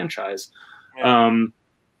the whole franchise. Yeah.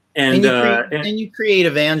 And you create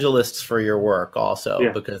evangelists for your work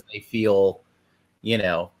also, because they feel,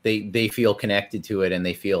 they feel connected to it and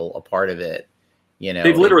they feel a part of it.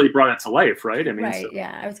 They've literally brought it to life, right? I mean, right.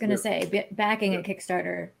 Yeah. I was going to say backing a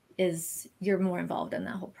Kickstarter is you're more involved in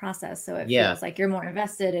that whole process. So it feels like you're more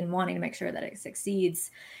invested in wanting to make sure that it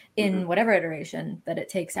succeeds in whatever iteration that it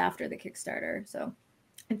takes after the Kickstarter. So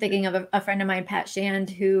I'm thinking of a friend of mine, Pat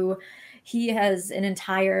Shand, who he has an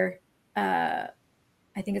entire, I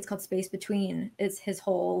think it's called Space Between. It's his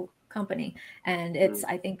whole company. And it's,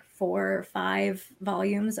 I think, 4 or 5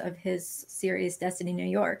 volumes of his series, Destiny New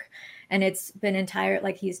York. And it's been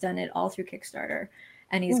he's done it all through Kickstarter.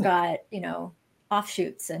 And he's got,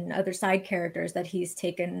 offshoots and other side characters that he's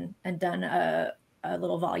taken and done a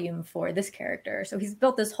little volume for this character. So he's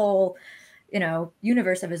built this whole,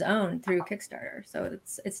 universe of his own through Kickstarter. So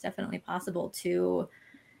it's definitely possible to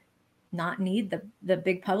not need the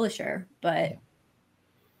big publisher, but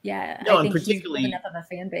I think particularly he's enough of a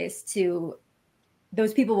fan base to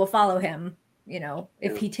those people will follow him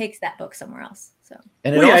if he takes that book somewhere else. So,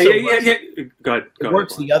 and it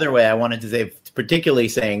works the other way. I wanted to say, particularly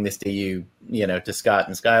saying this to you, to Scott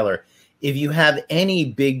and Skylar, if you have any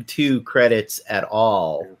big 2 credits at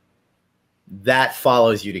all, that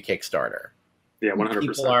follows you to Kickstarter. Yeah, 100%.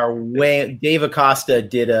 People are Dave Acosta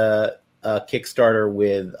did a Kickstarter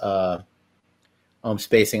with I'm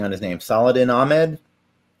spacing on his name, Saladin Ahmed,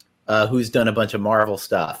 who's done a bunch of Marvel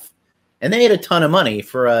stuff, and they made a ton of money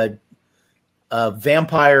for a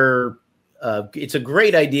vampire. It's a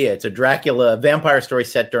great idea. It's a Dracula vampire story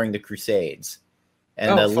set during the Crusades,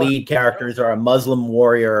 and the lead characters are a Muslim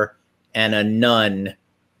warrior and a nun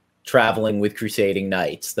traveling with crusading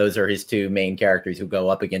knights. Those are his 2 main characters who go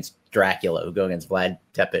up against Dracula, who go against Vlad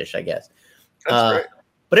Tepes, I guess. That's great.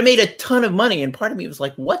 But it made a ton of money, and part of me was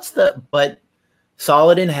like, but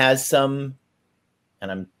Saladin has some,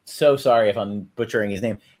 and I'm so sorry if I'm butchering his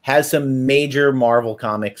name, has some major Marvel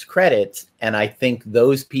Comics credits, and I think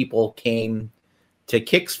those people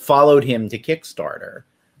followed him to Kickstarter.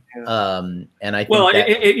 And I think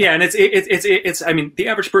and it's I mean, the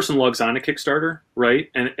average person logs on to Kickstarter, right?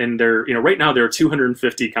 And they're right now there are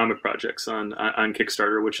 250 comic projects on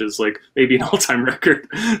Kickstarter, which is like maybe an all-time record.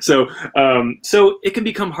 So it can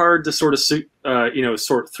become hard to sort of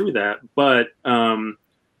sort through that, but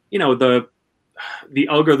the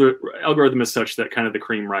algorithm is such that kind of the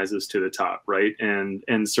cream rises to the top, right? And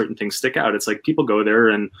certain things stick out. It's like people go there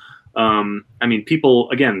and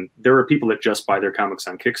there are people that just buy their comics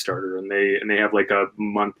on Kickstarter, and they have like a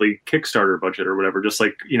monthly Kickstarter budget or whatever, just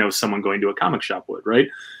like, someone going to a comic shop would, right?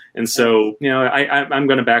 And so, I'm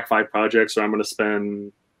going to back 5 projects, or I'm going to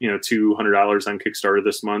spend, $200 on Kickstarter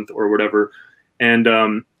this month or whatever. And,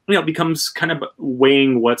 it becomes kind of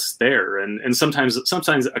weighing what's there. And sometimes a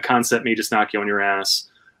concept may just knock you on your ass.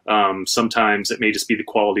 Sometimes it may just be the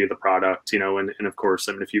quality of the product, and of course,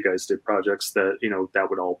 if you guys did projects that, that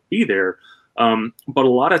would all be there. But a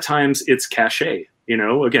lot of times it's cachet,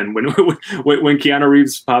 again, when Keanu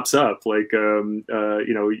Reeves pops up, like, you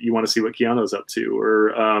want to see what Keanu's up to,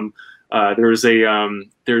 or, I'm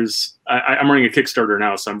running a Kickstarter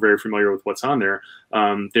now, so I'm very familiar with what's on there.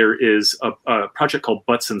 There is a project called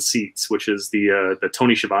Butts and Seats, which is the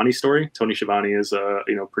Tony Schiavone story. Tony Schiavone is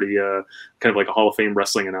pretty kind of like a Hall of Fame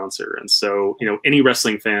wrestling announcer, and so any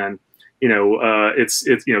wrestling fan, it's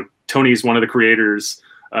Tony's one of the creators.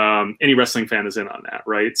 Any wrestling fan is in on that,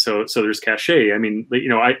 right? So there's cachet. I mean,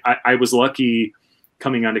 I was lucky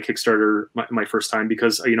coming onto Kickstarter my first time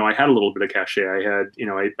because I had a little bit of cachet. I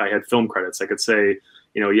had film credits. I could say,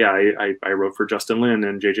 I wrote for Justin Lin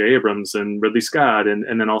and J.J. Abrams and Ridley Scott,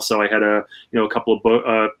 and then also I had a couple of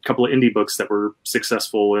indie books that were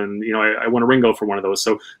successful, and I won a Ringo for one of those.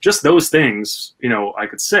 So just those things, I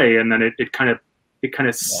could say, and then it kind of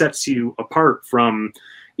sets you apart from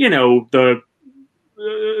the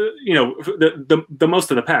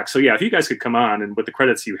most of the pack. So yeah, if you guys could come on and with the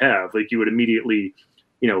credits you have, like, you would immediately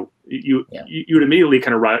you would immediately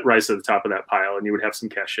kind of rise to the top of that pile, and you would have some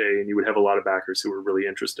cachet, and you would have a lot of backers who were really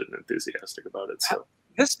interested and enthusiastic about it. So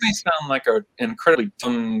this may sound like an incredibly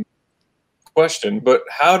dumb question, but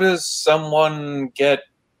how does someone get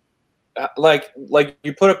like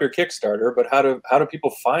you put up your Kickstarter, but how do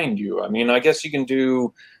people find you? I mean, I guess you can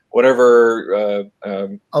do whatever.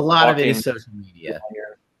 A lot of it is social media.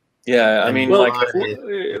 Yeah, I mean, I'll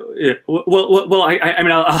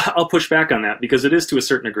push back on that because it is to a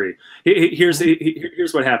certain degree. Here's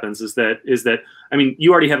what happens is that I mean,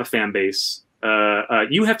 you already have a fan base.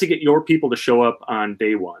 You have to get your people to show up on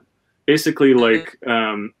day one. Basically, like,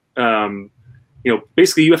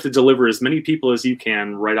 basically you have to deliver as many people as you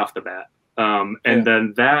can right off the bat, and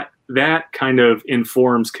then that kind of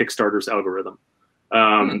informs Kickstarter's algorithm.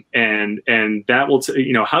 And that will,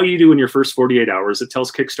 how you do in your first 48 hours, it tells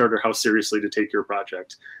Kickstarter how seriously to take your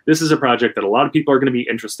project. This is a project that a lot of people are going to be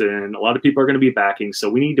interested in. A lot of people are going to be backing. So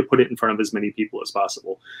we need to put it in front of as many people as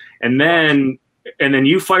possible. And then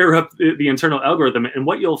you fire up the internal algorithm. And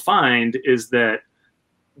what you'll find is that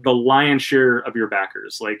the lion's share of your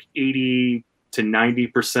backers, like 80 to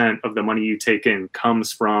 90% of the money you take in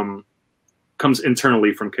comes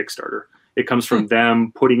internally from Kickstarter. It comes from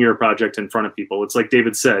them putting your project in front of people. It's like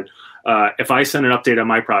David said, if I send an update on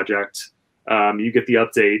my project, you get the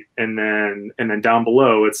update, and then down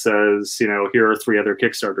below it says, here are 3 other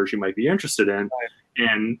Kickstarters you might be interested in. Right.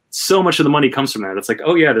 And so much of the money comes from that. It's like,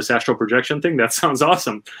 oh yeah, this astral projection thing, that sounds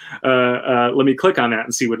awesome. Let me click on that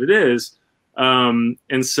and see what it is. And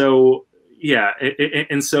so, yeah.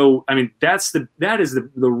 And so, I mean, that is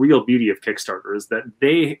the real beauty of Kickstarter, is that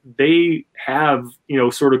they have,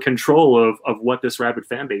 sort of control of what this rabid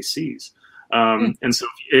fan base sees. And so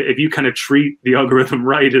if you kind of treat the algorithm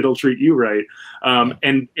right, it'll treat you right.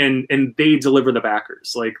 And they deliver the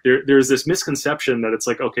backers. Like there's this misconception that it's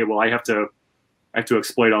like, okay, well, I have to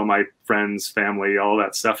exploit all my friends, family, all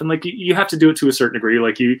that stuff. And like, you have to do it to a certain degree.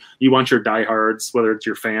 Like you want your diehards, whether it's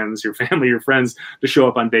your fans, your family, your friends, to show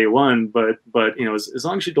up on day one. But as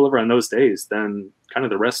long as you deliver on those days, then kind of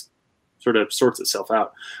the rest sort of sorts itself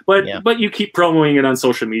out. But you keep promoting it on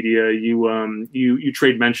social media. You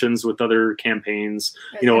trade mentions with other campaigns.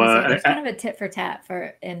 There's kind of a tit for tat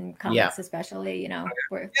in comics, especially.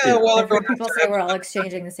 Where people say we're all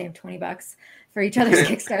exchanging the same $20 for each other's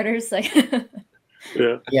Kickstarters. Like,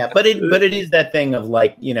 but it is that thing of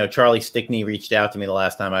like, Charlie Stickney reached out to me the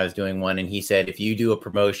last time I was doing one, and he said, if you do a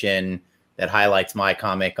promotion that highlights my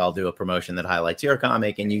comic, I'll do a promotion that highlights your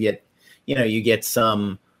comic, and you get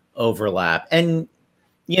some overlap. And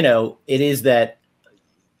it is that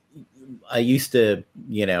I used to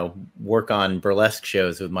work on burlesque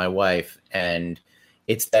shows with my wife, and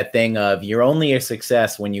it's that thing of you're only a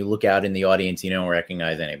success when you look out in the audience, you don't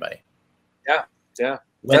recognize anybody.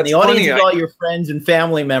 When that's the audience is all your friends and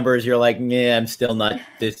family members, you're like, yeah, I'm still not,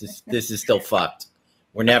 this is still fucked,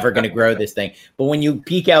 we're never going to grow this thing. But when you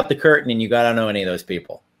peek out the curtain and you got to know any of those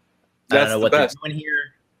people, I don't know what they're doing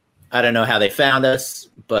here, I don't know how they found us,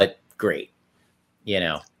 but great.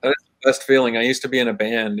 That's the best feeling. I used to be in a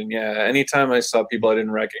band, and anytime I saw people I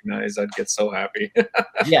didn't recognize, I'd get so happy.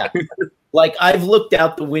 Like I've looked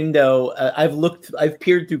out the window, I've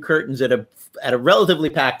peered through curtains at a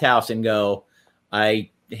relatively packed house and go, I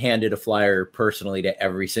handed a flyer personally to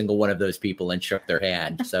every single one of those people and shook their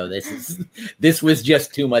hand. So this was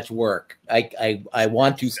just too much work. I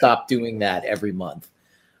want to stop doing that every month.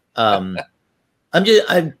 I'm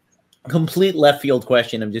complete left field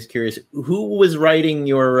question. I'm just curious, who was writing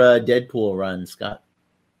your Deadpool run, Scott?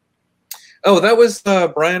 Oh, that was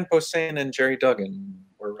Brian Posehn and Jerry Duggan.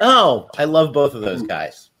 Oh, I love both of those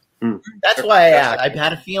guys. That's why I asked. I've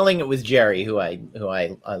had a feeling it was Jerry, who I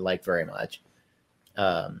like very much.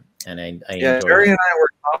 And I Jerry and I were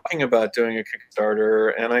talking about doing a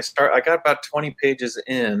Kickstarter, and I got about 20 pages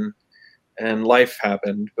in, and life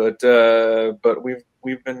happened. But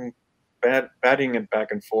we've been batting it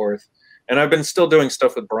back and forth, and I've been still doing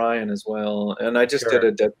stuff with Brian as well. And I just did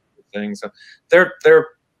a Deadpool thing, so they're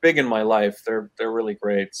big in my life. They're really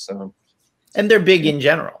great. So, and they're big in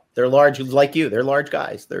general. They're large, like you. They're large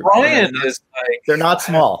guys. Brian is like, they're not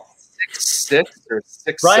small. 6'6" or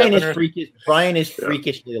 6'7". Brian is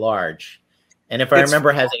freakishly large, and if I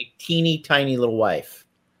remember, has a teeny tiny little wife.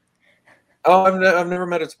 Oh, I've never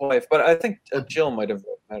met his wife, but I think Jill might have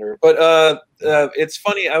met her. But it's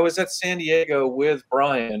funny. I was at San Diego with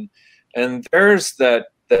Brian, and there's that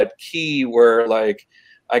key where like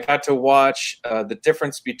I got to watch the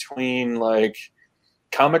difference between like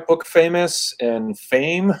comic book famous and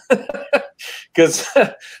fame, because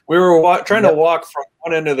we were trying to walk from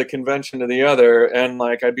one end of the convention to the other, and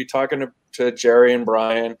like I'd be talking to Jerry and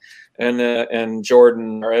Brian and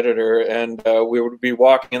Jordan, our editor, and we would be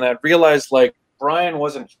walking, and I'd realize like Brian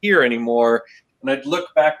wasn't here anymore, and I'd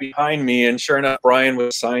look back behind me, and sure enough, Brian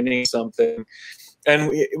was signing something.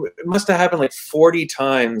 And it must have happened like 40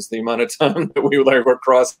 times the amount of time that we were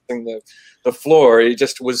crossing the floor. He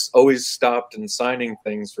just was always stopped and signing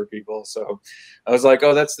things for people. So I was like,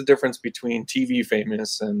 oh, that's the difference between TV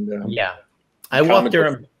famous and I walked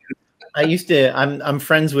around. I'm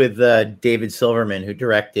friends with David Silverman, who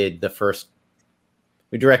directed the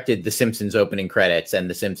Simpsons opening credits and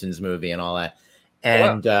the Simpsons movie and all that.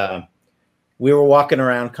 And we were walking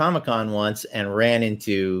around Comic-Con once and ran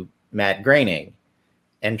into Matt Groening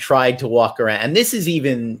and tried to walk around. And this is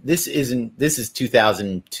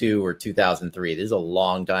 2002 or 2003. This is a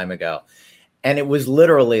long time ago. And it was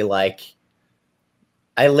literally like,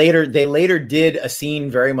 they later did a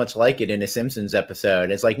scene very much like it in a Simpsons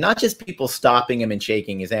episode. It's like, not just people stopping him and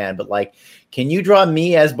shaking his hand, but like, can you draw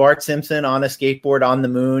me as Bart Simpson on a skateboard on the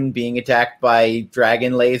moon being attacked by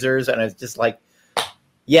dragon lasers? And it's just like,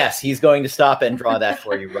 yes, he's going to stop and draw that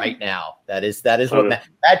for you right now. That is what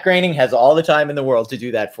Matt Groening has all the time in the world to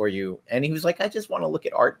do that for you. And he was like, I just want to look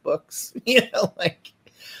at art books,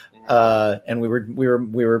 and we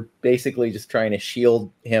were basically just trying to shield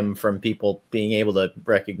him from people being able to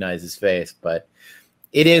recognize his face. But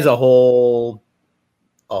it is a whole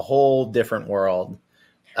different world.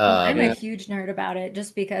 I'm a huge nerd about it,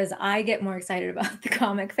 just because I get more excited about the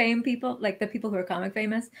comic fame people, like the people who are comic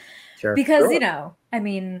famous. Sure. Because, I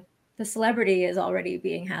mean, the celebrity is already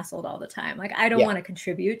being hassled all the time. Like, I don't want to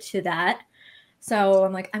contribute to that. So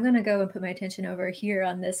I'm like, I'm going to go and put my attention over here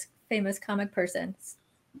on this famous comic person.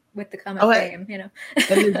 with the comic game, you know.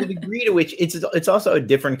 And there's a degree to which it's also a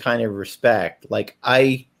different kind of respect. Like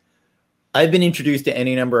I've been introduced to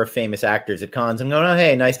any number of famous actors at cons. I'm going, oh,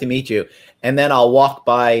 hey, nice to meet you. And then I'll walk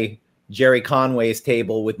by Jerry Conway's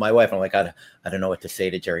table with my wife. I'm like, I don't know what to say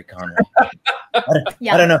to Jerry Conway.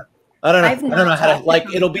 I don't know. I don't know how to,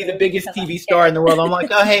 like, it'll be the biggest TV star in the world. I'm like,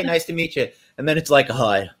 oh, hey, nice to meet you. And then it's like,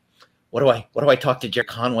 oh, what do I talk to Jerry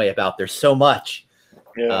Conway about? There's so much.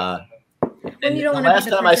 Yeah. And you don't the last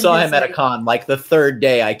time I saw him at a con, like the third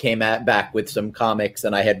day, I came back with some comics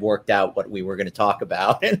and I had worked out what we were going to talk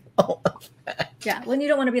about. And all of that. Yeah, when you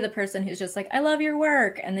don't want to be the person who's just like, I love your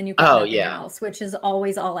work, and then you put nothing else, which is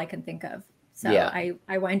always all I can think of. So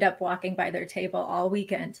I wind up walking by their table all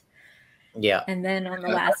weekend. Yeah. And then on the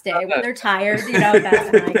last day, when they're tired, you know,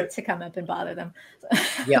 that's when I get to come up and bother them.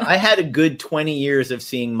 Yeah, I had a good 20 years of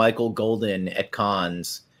seeing Michael Golden at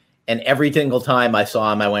cons. And every single time I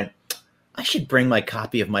saw him, I went, I should bring my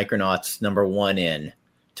copy of Micronauts #1 in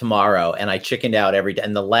tomorrow. And I chickened out every day.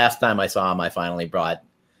 And the last time I saw him, I finally brought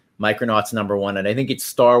Micronauts #1. And I think it's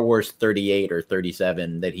Star Wars 38 or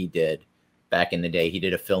 37 that he did back in the day. He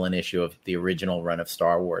did a fill-in issue of the original run of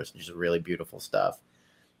Star Wars, which is really beautiful stuff.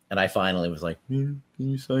 And I finally was like, can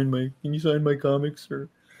you sign my comics, sir?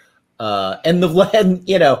 And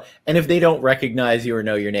if they don't recognize you or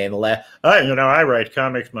know your name, I write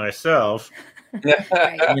comics myself. You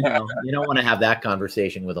don't want to have that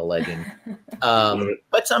conversation with a legend.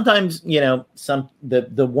 But sometimes,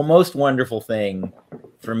 the most wonderful thing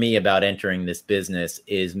for me about entering this business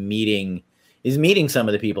is meeting some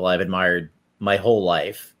of the people I've admired my whole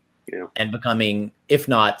life, and becoming, if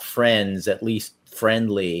not friends, at least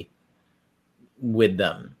friendly with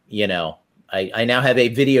them. I now have a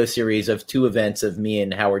video series of 2 events of me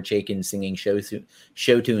and Howard Chaykin singing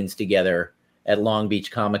show tunes together at Long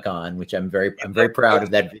Beach Comic-Con, which I'm very proud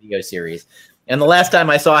of that video series. And the last time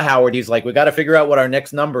I saw Howard, he's like, we got to figure out what our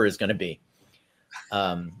next number is going to be,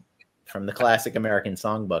 from the classic American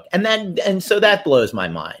songbook. And so that blows my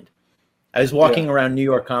mind. I was walking around New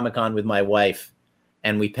York Comic-Con with my wife,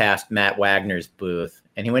 and we passed Matt Wagner's booth,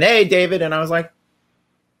 and he went, hey, David. And I was like,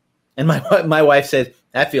 and my wife said,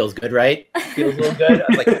 that feels good, right? Feels a little good. I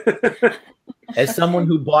was like, as someone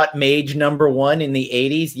who bought Mage #1 in the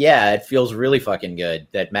 80s, yeah, it feels really fucking good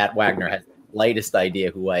that Matt Wagner has the lightest idea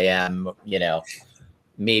who I am,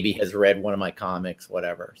 maybe has read one of my comics,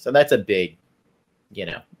 whatever. So that's a big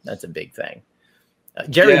thing.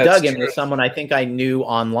 Jerry Duggan was someone I think I knew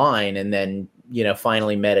online, and then,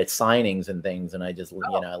 finally met at signings and things. And I just,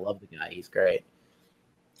 I love the guy. He's great.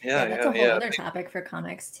 That's a whole other topic for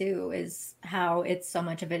comics too, is how it's so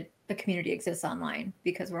much of it, the community exists online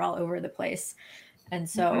because we're all over the place. And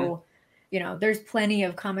so, there's plenty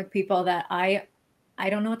of comic people that I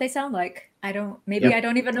don't know what they sound like. I don't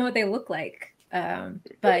even know what they look like.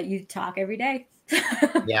 But you talk every day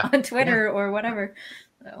on Twitter or whatever.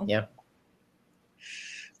 So. Yeah.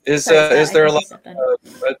 Is there a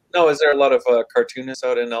lot of cartoonists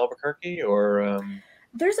out in Albuquerque, or?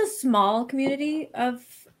 There's a small community of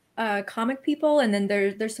comic people, and then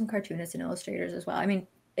there's some cartoonists and illustrators as well. I mean,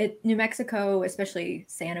 New Mexico, especially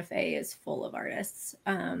Santa Fe, is full of artists,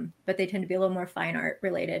 but they tend to be a little more fine art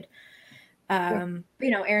related. Aaron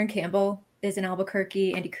Campbell is in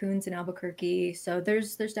Albuquerque, Andy Kuhn's in Albuquerque, so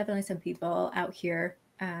there's definitely some people out here.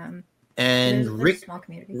 And there's a small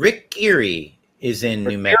community. Rick Geary is in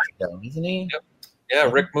New Mexico, isn't he? Yep. Yeah,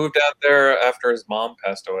 Rick moved out there after his mom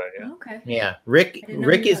passed away. Yeah. Okay. Yeah, Rick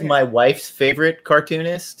is my wife's favorite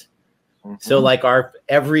cartoonist. Mm-hmm. So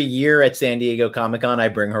every year at San Diego Comic-Con, I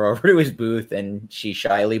bring her over to his booth, and she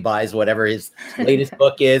shyly buys whatever his latest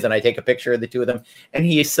book is, and I take a picture of the two of them. And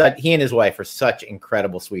he and his wife are such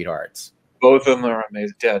incredible sweethearts. Both of them are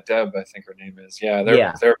amazing. Yeah, Deb, I think her name is. Yeah,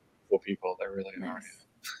 they're cool people. They really are.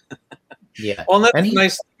 Yeah. Well, and that's the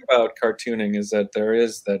nice thing about cartooning is that there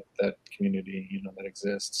is that community, that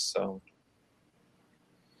exists. So.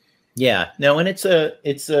 Yeah. No, and it's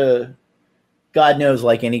a God knows,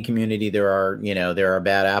 like any community, there are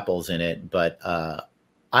bad apples in it, but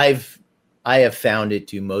I have found it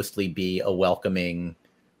to mostly be a welcoming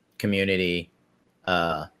community.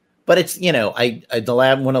 But it's, one of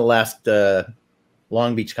the last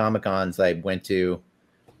Long Beach Comic-Cons I went to,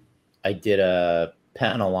 I did a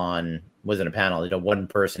panel wasn't a panel, I did a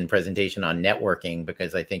one-person presentation on networking,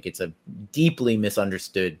 because I think it's a deeply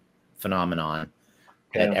misunderstood phenomenon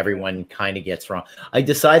that everyone kind of gets wrong. I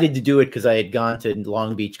decided to do it because I had gone to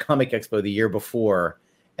Long Beach Comic Expo the year before,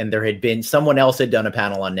 and there had been someone else had done a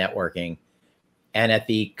panel on networking. And at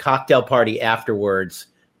the cocktail party afterwards,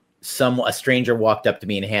 a stranger walked up to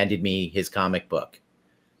me and handed me his comic book.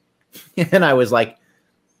 And I was like,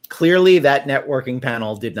 clearly that networking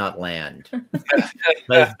panel did not land.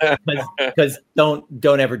 Because don't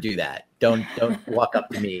ever do that. Don't walk up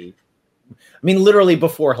to me. I mean, literally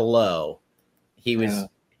before hello, he was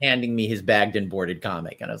handing me his bagged and boarded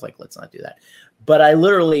comic, and I was like, let's not do that. But I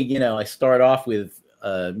literally, I start off with,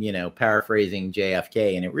 paraphrasing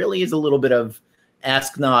JFK, and it really is a little bit of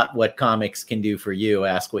ask not what comics can do for you,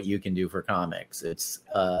 ask what you can do for comics. It's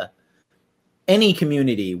any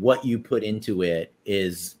community, what you put into it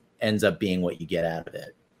ends up being what you get out of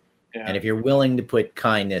it. Yeah. And if you're willing to put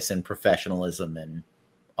kindness and professionalism and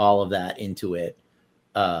all of that into it,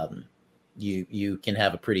 you can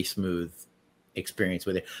have a pretty smooth experience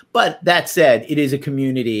with it. But that said, it is a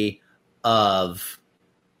community of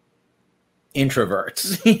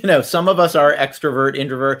introverts. Some of us are extrovert,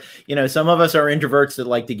 introvert. Some of us are introverts that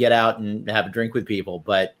like to get out and have a drink with people.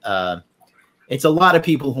 But it's a lot of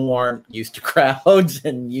people who aren't used to crowds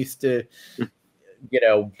and used to,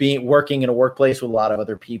 working in a workplace with a lot of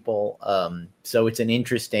other people. So it's an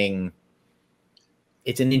interesting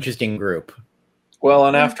group. Well,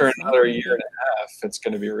 and after another year and a half, it's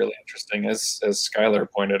going to be really interesting. As Skylar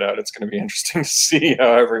pointed out, it's going to to see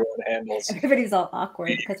how everyone handles. Everybody's all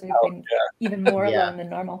awkward because we've been even more alone than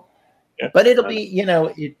normal. Yeah. But it'll be,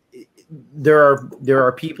 there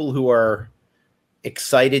are people who are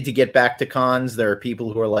excited to get back to cons. There are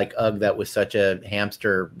people who are like, ugh, that was such a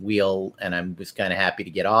hamster wheel, and I was kind of happy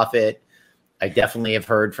to get off it. I definitely have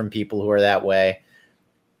heard from people who are that way.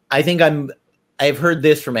 I've heard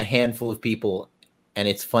this from a handful of people, and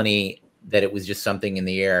it's funny that it was just something in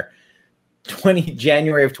the air.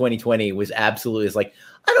 January of 2020 was absolutely, it's like,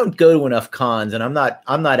 I don't go to enough cons, and I'm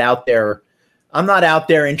not out there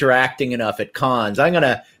interacting enough at cons.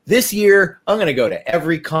 This year, I'm going to go to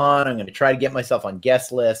every con. I'm going to try to get myself on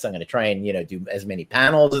guest lists. I'm going to try and, do as many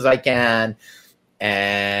panels as I can.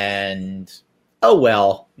 And, oh,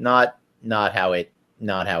 well, not how it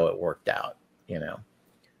worked out,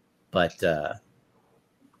 but, Jill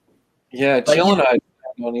and I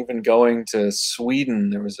on even going to Sweden.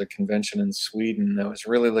 There was a convention in Sweden that I was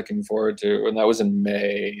really looking forward to, and that was in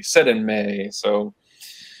May, set in May. So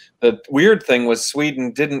the weird thing was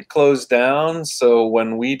Sweden didn't close down. So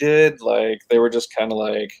when we did, they were just kind of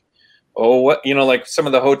like, oh, what, some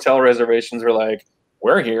of the hotel reservations were like,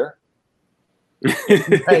 we're here.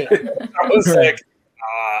 Right. I was like,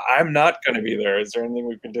 I'm not going to be there. Is there anything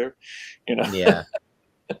we can do? Yeah.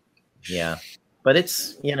 Yeah. But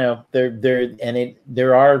it's,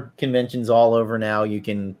 there are conventions all over now. You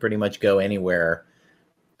can pretty much go anywhere.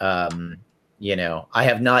 I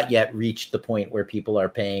have not yet reached the point where people are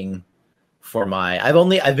paying for I've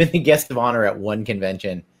been the guest of honor at one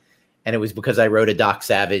convention, and it was because I wrote a Doc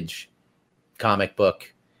Savage comic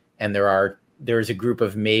book, and there's a group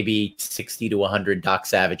of maybe 60 to 100 Doc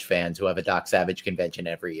Savage fans who have a Doc Savage convention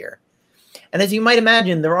every year. And as you might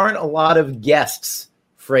imagine, there aren't a lot of guests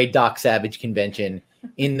for a Doc Savage convention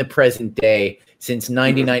in the present day, since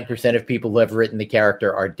 99% of people who have written the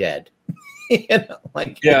character are dead.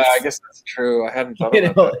 I guess that's true. I hadn't thought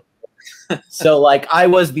about that. So I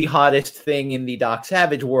was the hottest thing in the Doc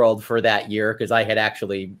Savage world for that year because I had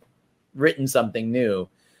actually written something new,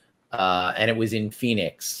 and it was in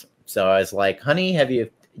Phoenix. So I was like, honey,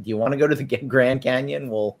 do you want to go to the Grand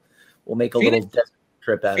Canyon? We'll make a little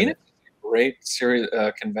trip out of it. Great series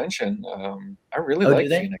convention. I really like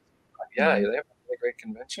Phoenix. Yeah, they have a really great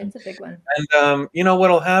convention. It's a big one. And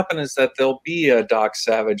what'll happen is that there'll be a Doc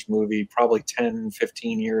Savage movie probably 10,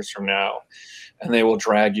 15 years from now, and they will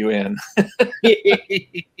drag you in.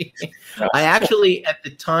 I actually, at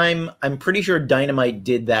the time, I'm pretty sure Dynamite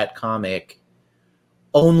did that comic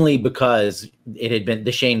only because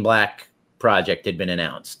the Shane Black project had been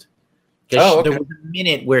announced. Okay. There was a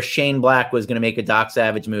minute where Shane Black was going to make a Doc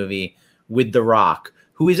Savage movie with The Rock,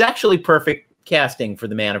 who is actually perfect casting for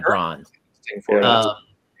the Man of Bronze.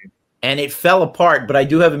 And it fell apart, but I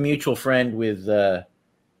do have a mutual friend with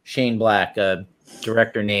Shane Black, a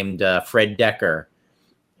director named Fred Decker.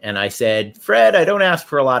 And I said, Fred, I don't ask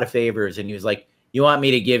for a lot of favors. And he was like, you want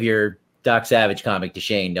me to give your Doc Savage comic to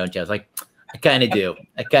Shane, don't you? I was like, I kind of do.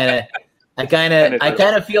 I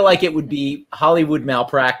kind of feel like it would be Hollywood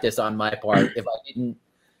malpractice on my part if I didn't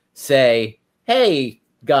say, hey,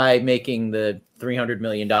 guy making the $300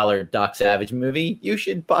 million Doc Savage movie, you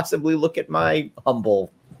should possibly look at my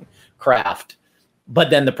humble craft.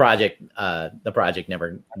 But then the project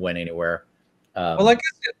never went anywhere. Well, I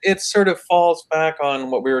guess it sort of falls back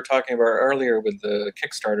on what we were talking about earlier with the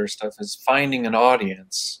Kickstarter stuff, is finding an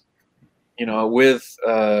audience, with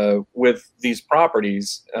these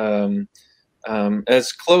properties,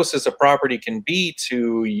 as close as a property can be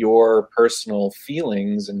to your personal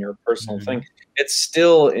feelings and your personal thing. it's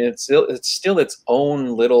still its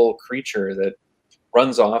own little creature that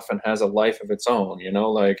runs off and has a life of its own, you know,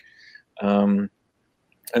 like, and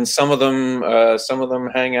some of them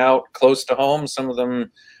hang out close to home, some of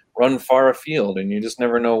them run far afield, and you just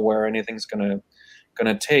never know where anything's gonna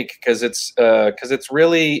take, because it's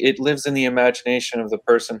really, it lives in the imagination of the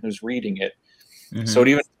person who's reading it. Mm-hmm. So it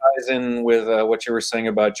even ties in with what you were saying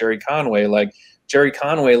about Jerry Conway. Like, Jerry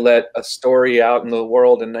Conway let a story out in the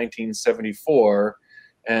world in 1974,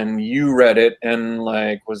 and you read it and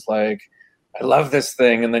was like, I love this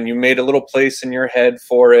thing, and then you made a little place in your head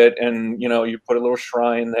for it, and you put a little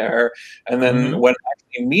shrine there, and then when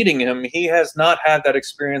actually meeting him, he has not had that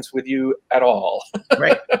experience with you at all.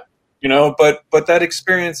 Right. But that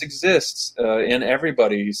experience exists in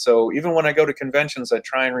everybody. So even when I go to conventions, I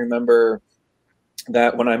try and remember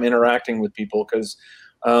that when I'm interacting with people, because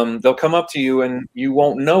they'll come up to you and you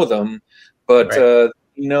won't know them, but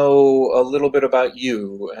know a little bit about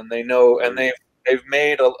you, and they know, and they've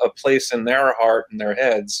made a place in their heart and their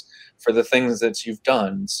heads for the things that you've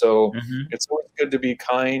done. So it's always good to be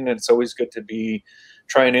kind, and it's always good to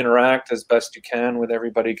try and interact as best you can with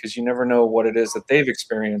everybody, because you never know what it is that they've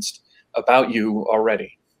experienced about you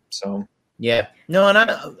already. So yeah, no, and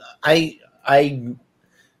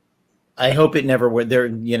I hope it never would. There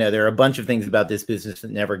are a bunch of things about this business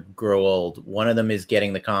that never grow old. One of them is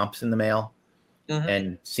getting the comps in the mail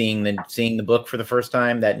and seeing the book for the first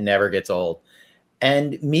time. That never gets old.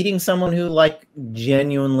 And meeting someone who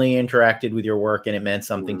genuinely interacted with your work and it meant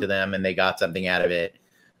something to them and they got something out of it.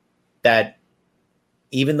 That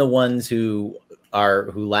even the ones who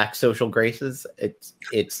lack social graces, it's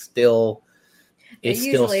still. They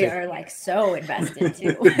usually are so invested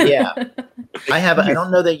too. Yeah. I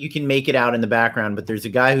don't know that you can make it out in the background, but there's a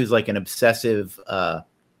guy who's an obsessive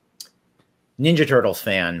Ninja Turtles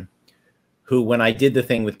fan who, when I did the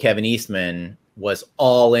thing with Kevin Eastman, was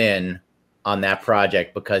all in on that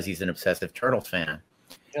project because he's an obsessive Turtles fan.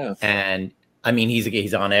 Yeah. And I mean, he's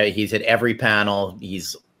at every panel,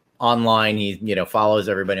 he's online, he follows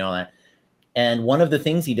everybody on that. And one of the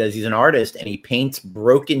things he does, he's an artist and he paints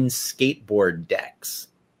broken skateboard decks.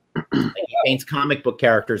 He paints comic book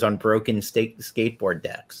characters on broken skateboard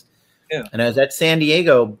decks. Yeah. And I was at San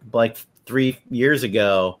Diego 3 years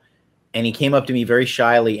ago, and he came up to me very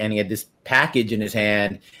shyly, and he had this package in his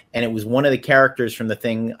hand, and it was one of the characters from the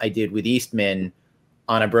thing I did with Eastman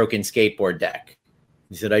on a broken skateboard deck.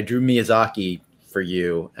 He said, I drew Miyazaki for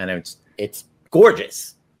you, and it's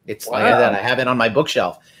gorgeous. It's like that. I have it on my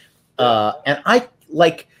bookshelf. And I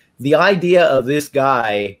the idea of this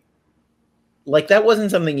guy, that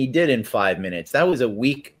wasn't something he did in 5 minutes. That was a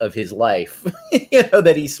week of his life,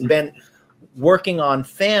 that he spent working on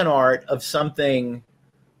fan art of something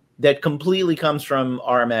that completely comes from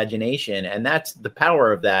our imagination. And that's the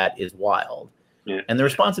power of that is wild. Yeah. And the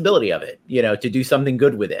responsibility of it, to do something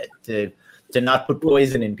good with it, to not put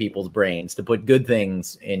poison in people's brains, to put good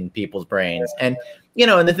things in people's brains. And,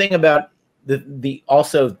 and the thing about the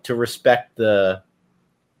also to respect to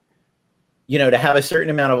have a certain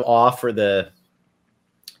amount of awe for the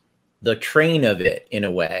train of it, in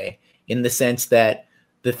a way, in the sense that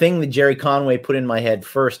the thing that Jerry Conway put in my head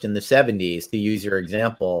first in the 70s, to use your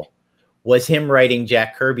example, was him writing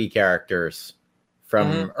Jack Kirby characters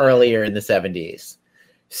from earlier in the 70s.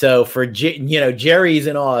 So for Jerry's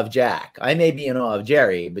in awe of Jack. I may be in awe of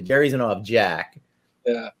Jerry, but Jerry's in awe of Jack.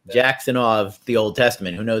 Yeah. Jack's in awe of the Old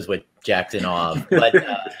Testament. Who knows what Jack's in awe of? But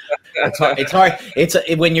it's hard.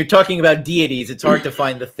 When you're talking about deities, it's hard to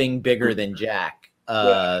find the thing bigger than Jack.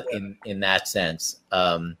 In that sense.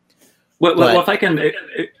 Well, if I can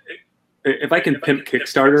pimp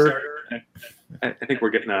Kickstarter, I think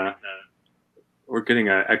we're getting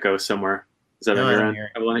an echo somewhere. Is that on your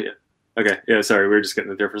end? Okay, yeah, sorry, we were just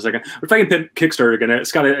getting it there for a second. But if I can pimp Kickstarter again,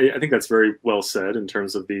 Scott, I think that's very well said in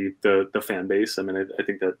terms of the fan base. I mean, I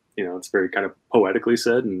think that it's very kind of poetically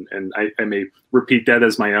said, and I may repeat that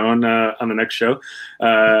as my own on the next show.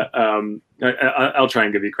 I'll try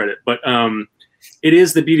and give you credit, but it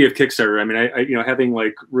is the beauty of Kickstarter. I mean, I having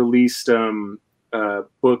released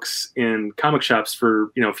books in comic shops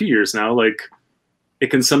for a few years now, it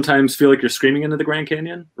can sometimes feel like you're screaming into the Grand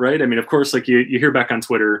Canyon, right? I mean, of course, you hear back on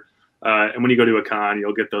Twitter. And when you go to a con,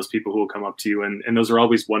 you'll get those people who will come up to you, and those are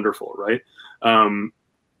always wonderful, right?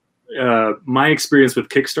 My experience with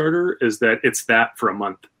Kickstarter is that it's that for a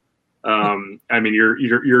month. I mean,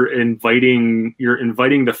 you're inviting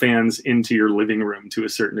the fans into your living room to a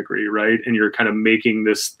certain degree, right? And you're kind of making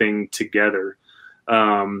this thing together.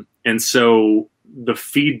 And so the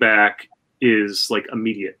feedback is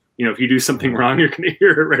immediate. if you do something wrong, you're going to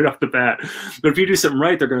hear it right off the bat. But if you do something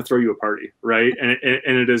right, they're going to throw you a party, right? And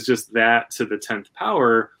it is just that to the 10th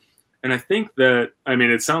power. And I think that,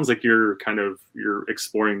 it sounds like you're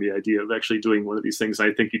exploring the idea of actually doing one of these things.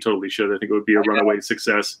 I think you totally should. I think it would be a runaway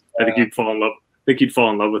success. I think you'd fall in love.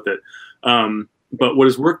 With it. But what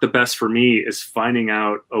has worked the best for me is finding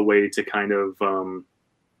out a way to kind of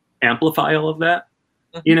amplify all of that.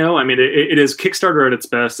 It is Kickstarter at its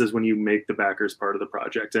best is when you make the backers part of the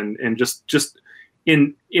project, and just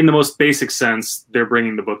in the most basic sense, they're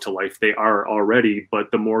bringing the book to life. They are already,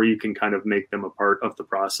 but the more you can kind of make them a part of the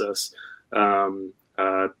process,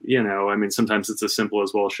 sometimes it's as simple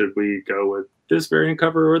as, well, should we go with this variant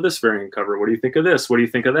cover or this variant cover? What do you think of this? What do you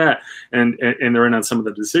think of that? And they're in on some of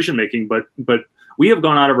the decision making, but we have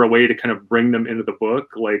gone out of our way to kind of bring them into the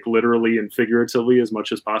book, like literally and figuratively as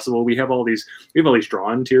much as possible. We have all these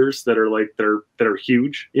drawn tiers that are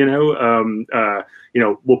huge,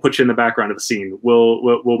 we'll put you in the background of a scene.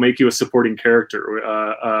 We'll make you a supporting character.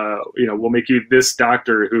 We'll make you this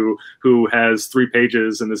doctor who has 3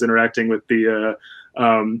 pages and is interacting with the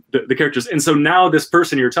characters. And so now this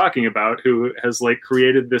person you're talking about, who has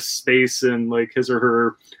created this space and his or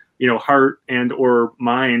her heart and or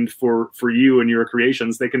mind for you and your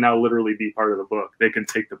creations, they can now literally be part of the book. They can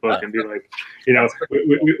take the book and be like,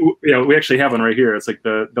 we actually have one right here. It's like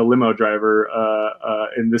the limo driver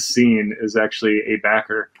in this scene is actually a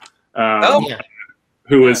backer. I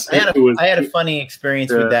had a funny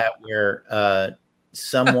experience with that where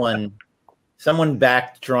someone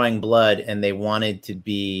backed Drawing Blood, and they wanted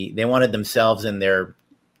themselves and their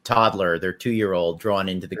toddler, their 2-year-old, drawn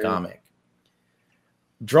into the comic.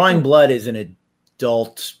 Drawing Blood is an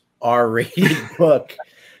adult R-rated book.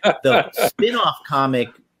 The spin-off comic,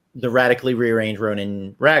 The Radically Rearranged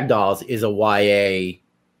Ronin Ragdolls, is a YA,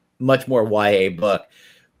 much more YA book.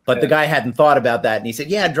 But the guy hadn't thought about that, and he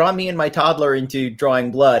said, yeah, draw me and my toddler into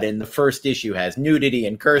Drawing Blood, and the first issue has nudity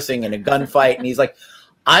and cursing and a gunfight, and he's like,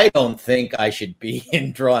 I don't think I should be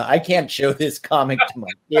in drawing. I can't show this comic to my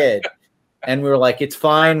kid. And we were like, it's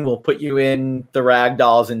fine. We'll put you in the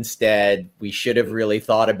Ragdolls instead. We should have really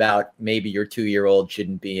thought about maybe your 2-year-old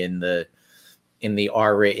shouldn't be in the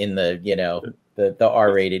R-rated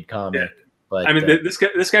comic. Yeah. But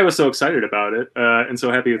this guy was so excited about it and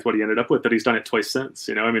so happy with what he ended up with that he's done it twice since.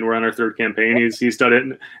 We're on our 3rd campaign. He's done it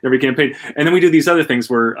in every campaign, and then we do these other things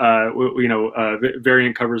where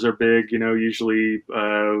variant covers are big. Usually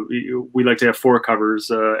we like to have 4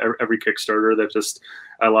 covers every Kickstarter. That just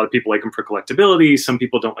a lot of people like them for collectability. Some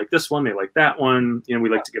people don't like this one; they like that one. We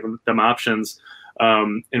like to give them options,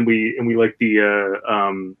 and we like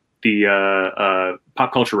the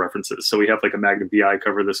pop culture references. So we have a Magnum PI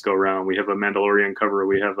cover this go around. We have a Mandalorian cover.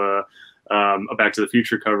 We have a Back to the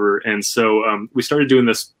Future cover. And so we started doing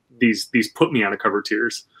these put me on a cover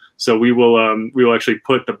tiers. So we will actually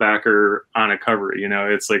put the backer on a cover.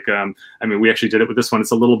 It's we actually did it with this one.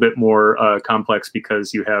 It's a little bit more complex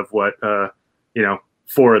because you have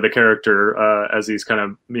for the character as he's kind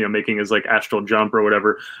of making his astral jump or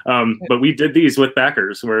whatever. But we did these with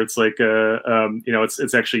backers where it's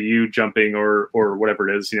it's actually you jumping or whatever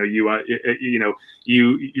it is.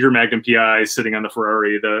 Your Magnum PI sitting on the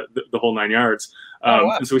Ferrari, the whole 9 yards.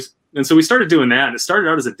 Wow. And so we started doing that. And it started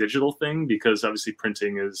out as a digital thing because obviously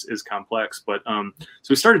printing is complex. But so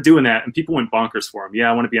we started doing that, and people went bonkers for them. Yeah,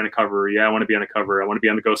 I want to be on a cover. Yeah, I want to be on a cover. I want to be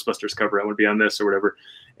on the Ghostbusters cover. I want to be on this or whatever.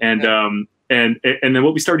 And and then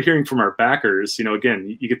what we started hearing from our backers,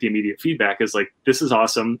 again, you get the immediate feedback is this is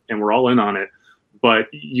awesome, and we're all in on it. But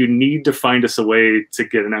you need to find us a way to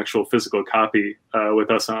get an actual physical copy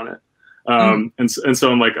with us on it. And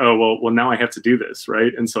so I'm like, oh, well, now I have to do this.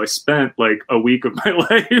 Right. And so I spent a week of my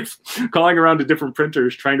life calling around to different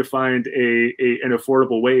printers, trying to find an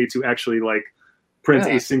affordable way to actually print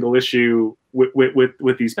a single issue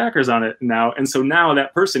with these backers on it now. And so now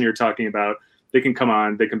that person you're talking about, they can come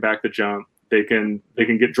on, they can back the jump, they can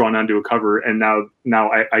get drawn onto a cover, and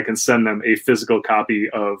now I can send them a physical copy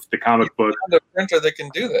of the comic book. The printer that can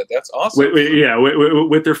do that. That's awesome.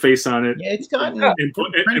 With their face on it. Yeah, it's gotten and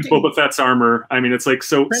Boba Fett's armor. It's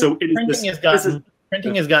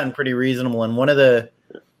printing has gotten pretty reasonable. And one of the,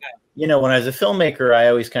 when I was a filmmaker, I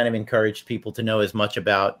always kind of encouraged people to know as much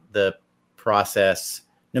about the process,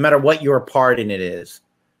 no matter what your part in it is.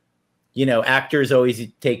 Actors always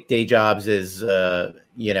take day jobs as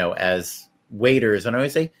as waiters, and I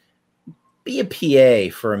always say, be a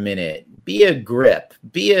PA for a minute, be a grip,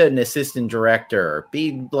 be an assistant director,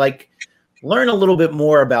 learn a little bit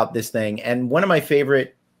more about this thing. And one of my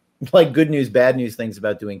favorite good news, bad news things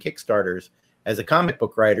about doing Kickstarters as a comic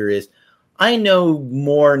book writer is I know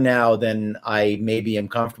more now than I maybe am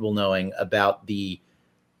comfortable knowing about the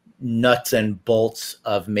nuts and bolts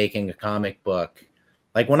of making a comic book.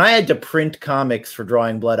 Like when I had to print comics for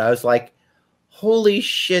Drawing Blood, I was like, holy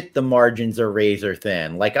shit, the margins are razor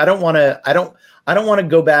thin. Like I don't want to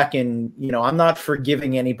go back and, I'm not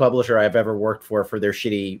forgiving any publisher I've ever worked for their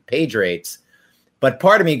shitty page rates. But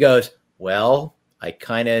part of me goes, well, I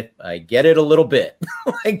get it a little bit.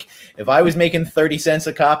 Like if I was making 30 cents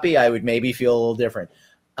a copy, I would maybe feel a little different.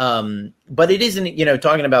 But it isn't,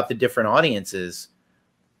 talking about the different audiences.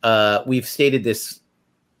 We've stated this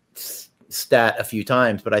stat a few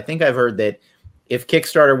times, but I think I've heard that if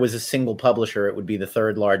Kickstarter was a single publisher, it would be the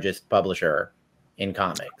third largest publisher in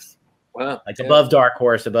comics. Wow. Like above Dark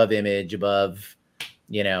Horse, above Image, above,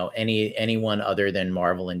 anyone other than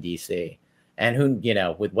Marvel and DC. And who,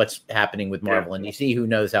 with what's happening with Marvel and DC, who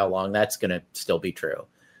knows how long that's going to still be true.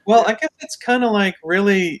 Well, I guess it's kind of like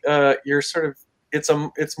really you're sort of,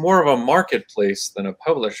 it's more of a marketplace than a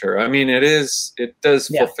publisher. I mean, it does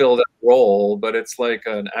fulfill that role, but it's like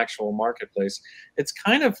an actual marketplace. It's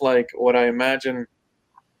kind of like what I imagine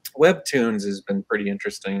Webtoons has been pretty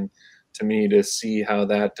interesting to me to see how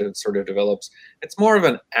that sort of develops. It's more of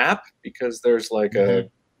an app because there's like a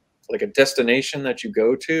destination that you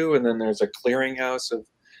go to, and then there's a clearinghouse of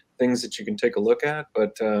things that you can take a look at.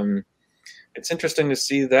 But it's interesting to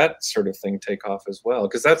see that sort of thing take off as well,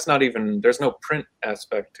 because that's not even, there's no print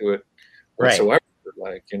aspect to it whatsoever.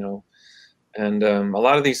 Right. Like, and a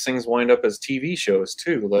lot of these things wind up as TV shows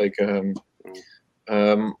too. Like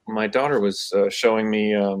my daughter was showing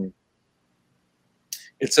me,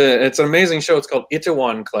 it's an amazing show. It's called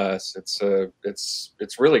Itaewon Class.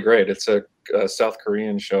 It's really great. It's a South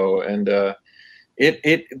Korean show, and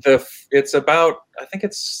it's about, I think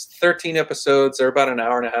it's 13 episodes. They're about an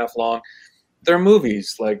hour and a half long. They're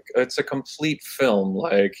movies. Like it's a complete film.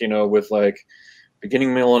 Like with like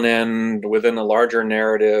beginning, middle, and end within a larger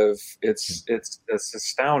narrative. It's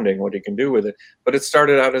astounding what you can do with it. But it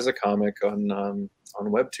started out as a comic on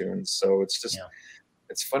Webtoons, so it's just. Yeah.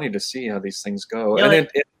 It's funny to see how these things go. And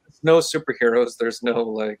it's no superheroes. There's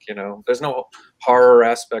no there's no horror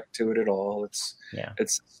aspect to it at all. It's the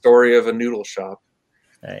story of a noodle shop.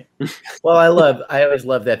 Right. Well, I always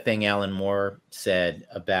love that thing Alan Moore said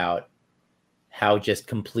about how just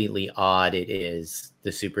completely odd it is, the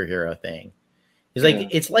superhero thing.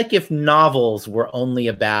 It's like if novels were only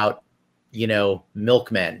about,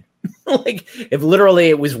 milkmen. Like if literally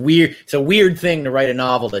it was weird, it's a weird thing to write a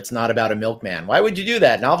novel that's not about a milkman. Why would you do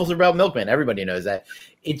that? Novels are about milkmen. Everybody knows that.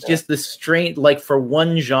 It's just the strange, like for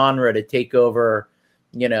one genre to take over,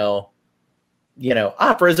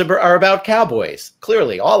 operas are about cowboys.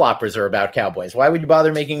 Clearly all operas are about cowboys. Why would you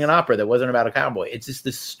bother making an opera that wasn't about a cowboy? It's just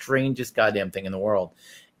the strangest goddamn thing in the world.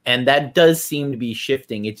 And that does seem to be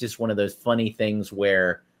shifting. It's just one of those funny things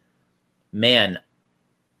where, man,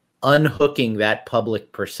 unhooking that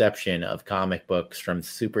public perception of comic books from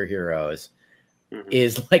superheroes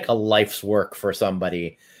is like a life's work for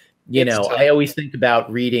somebody. I always think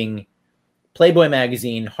about reading Playboy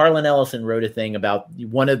magazine. Harlan Ellison wrote a thing about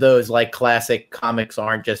one of those like classic comics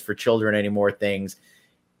aren't just for children anymore things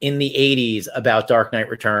in the 80s about Dark Knight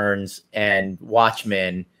Returns and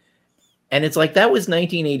Watchmen. And it's like, that was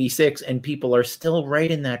 1986 and people are still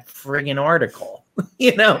writing that friggin' article.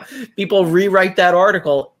 People rewrite that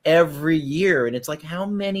article every year. And it's like, how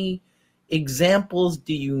many examples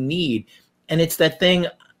do you need? And it's that thing,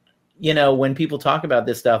 when people talk about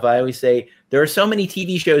this stuff, I always say there are so many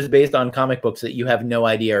TV shows based on comic books that you have no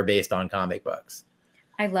idea are based on comic books.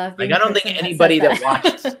 I love I don't think anybody that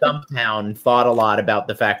watched Stumptown thought a lot about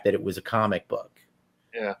the fact that it was a comic book.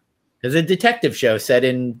 Yeah. There's a detective show set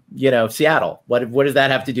in, Seattle. What does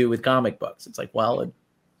that have to do with comic books? It's like, well,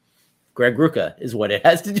 Greg Rucka is what it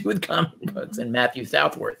has to do with comic books, and Matthew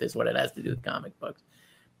Southworth is what it has to do with comic books.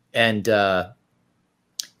 And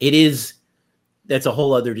that's a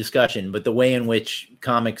whole other discussion, but the way in which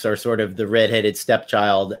comics are sort of the redheaded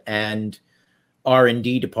stepchild and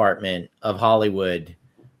R&D department of Hollywood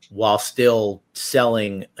while still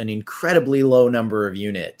selling an incredibly low number of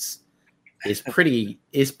units is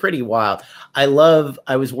pretty wild. I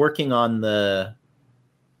was working on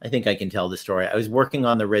I think I can tell the story. I was working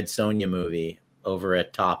on the Red Sonja movie over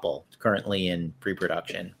at Topple, currently in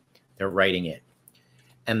pre-production. They're writing it.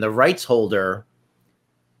 And the rights holder,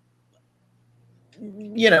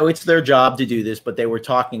 it's their job to do this, but they were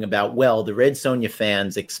talking about, well, the Red Sonja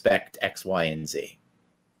fans expect X, Y, and Z.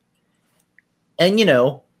 And,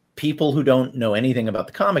 people who don't know anything about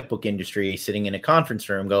the comic book industry sitting in a conference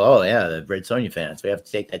room go, oh, yeah, the Red Sonja fans, we have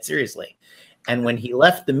to take that seriously. And when he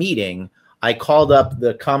left the meeting, I called up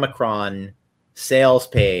the Comicron sales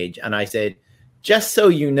page and I said, just so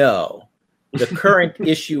you know, the current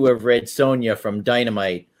issue of Red Sonja from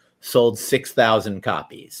Dynamite sold 6,000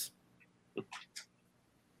 copies.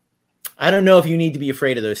 I don't know if you need to be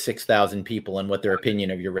afraid of those 6,000 people and what their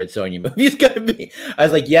opinion of your Red Sonja movie is going to be. I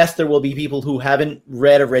was like, yes, there will be people who haven't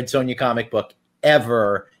read a Red Sonja comic book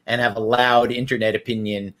ever and have a loud internet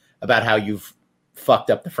opinion about how you've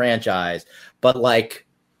fucked up the franchise. But like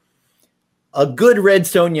a good Red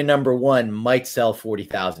Sonja #1 might sell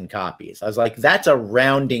 40,000 copies. I was like, that's a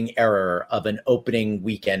rounding error of an opening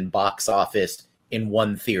weekend box office in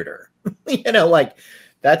one theater. You know, like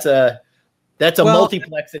that's a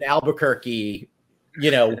multiplex in Albuquerque,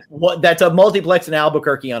 you know, that's a multiplex in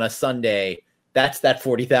Albuquerque on a Sunday. That's that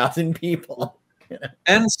 40,000 people.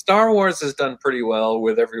 And Star Wars has done pretty well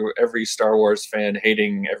with every Star Wars fan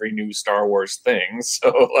hating every new Star Wars thing. So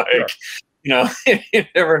like, sure. You know, you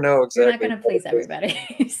never know exactly. You're not going to please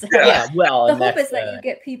everybody. So. Yeah, well, the hope is that you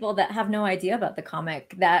get people that have no idea about the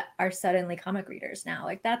comic that are suddenly comic readers now.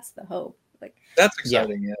 Like that's the hope. Like that's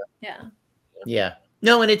exciting. Yeah.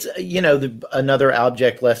 No, and it's, you know, another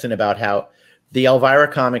object lesson about how the Elvira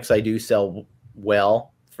comics I do sell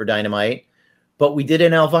well for Dynamite, but we did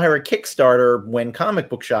an Elvira Kickstarter when comic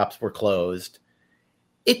book shops were closed.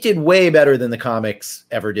 It did way better than the comics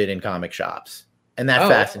ever did in comic shops, and that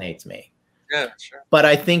fascinates me. Yeah, sure. But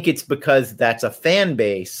I think it's because that's a fan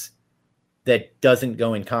base that doesn't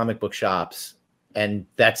go in comic book shops, and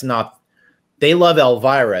that's not. They love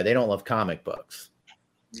Elvira. They don't love comic books.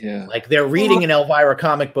 Yeah, like they're reading an Elvira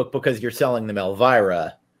comic book because you're selling them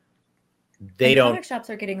Elvira. Comic shops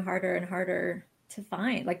are getting harder and harder to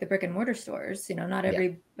find, like the brick and mortar stores. You know, not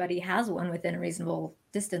everybody has one within a reasonable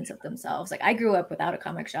distance of themselves. Like I grew up without a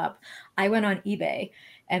comic shop. I went on eBay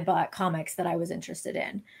and bought comics that I was interested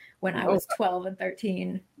in when I was 12 and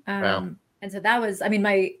 13. Wow. And so that was, I mean,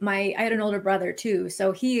 I had an older brother too.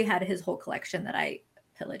 So he had his whole collection that I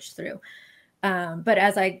pillaged through. But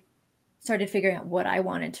as I started figuring out what I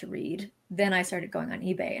wanted to read, then I started going on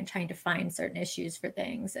eBay and trying to find certain issues for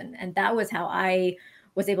things. And that was how I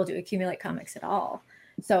was able to accumulate comics at all.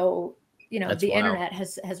 So, you know, the internet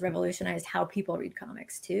has revolutionized how people read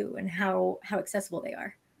comics too, and how accessible they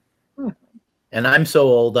are. And I'm so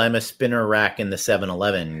old, I'm a spinner rack in the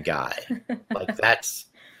 7-Eleven guy. Like that's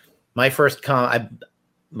my first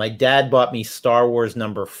my dad bought me Star Wars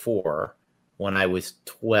 #4 when I was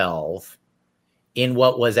 12 in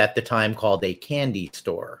what was at the time called a candy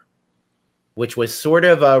store, which was sort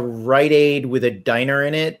of a Rite Aid with a diner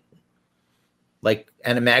in it, like,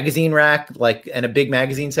 and a magazine rack, like, and a big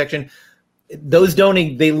magazine section. Those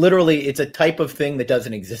they literally, it's a type of thing that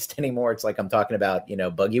doesn't exist anymore. It's like, I'm talking about, you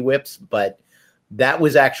know, buggy whips, but that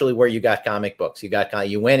was actually where you got comic books.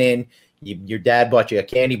 You went in, your dad bought you a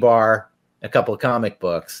candy bar, a couple of comic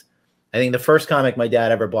books. I think the first comic my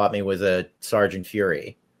dad ever bought me was a Sergeant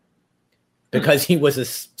Fury, because he was a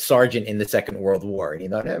sergeant in the Second World War. And he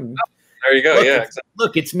thought, there you go. Exactly.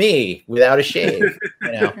 Look, it's me without a shave.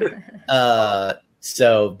 You know?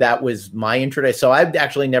 So that was my introduction. So I've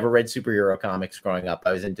actually never read superhero comics growing up.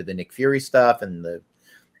 I was into the Nick Fury stuff and the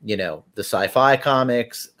sci-fi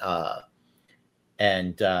comics.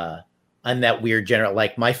 And I'm that weird general.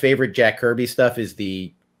 Like my favorite Jack Kirby stuff is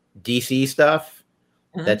the DC stuff.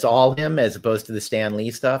 Mm-hmm. That's all him, as opposed to the Stan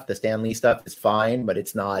Lee stuff. The Stan Lee stuff is fine, but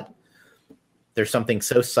it's not. There's something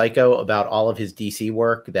so psycho about all of his DC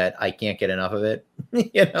work that I can't get enough of it.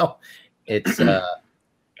 You know, it's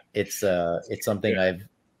something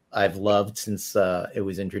I've loved since it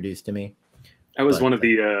was introduced to me. I was one of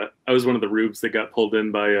the rubes that got pulled in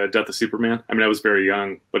by Death of Superman. I mean, I was very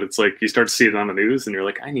young, but it's like you start to see it on the news, and you're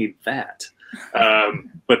like, I need that.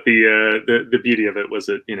 But the beauty of it was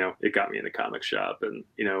that, you know, it got me in a comic shop, and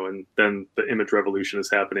you know, and then the image revolution is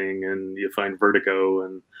happening, and you find Vertigo,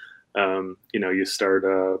 and you know, you start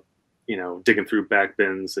you know, digging through back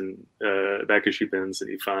bins and back issue bins, and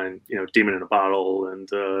you find, you know, Demon in a Bottle, and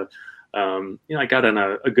you know, I got on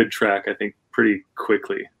a good track, I think, pretty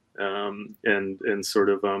quickly. And sort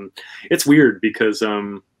of, it's weird because,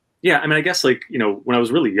 yeah, I mean, I guess, like, you know, when I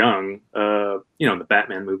was really young, you know, the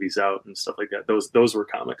Batman movies out and stuff like that, those were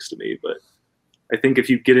comics to me. But I think if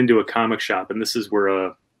you get into a comic shop, and this is where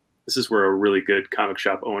a really good comic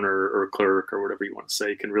shop owner or clerk or whatever you want to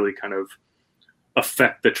say can really kind of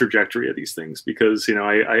affect the trajectory of these things. Because, you know,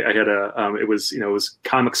 I had it was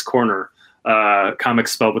Comics Corner,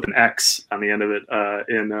 comics spelled with an X on the end of it,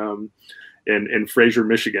 in Fraser,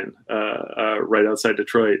 Michigan, right outside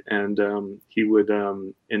Detroit. And he'd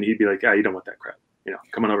be like, you don't want that crap. You know,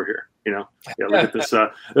 come on over here. You know, yeah, look at this.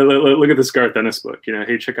 Look at this Garth Ennis book. You know,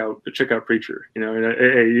 hey, check out Preacher. You know,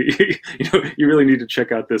 hey, you know, you really need to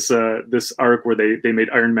check out this this arc where they made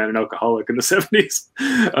Iron Man an alcoholic in the 70s.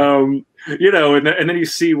 You know, and then you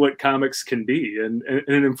see what comics can be, and it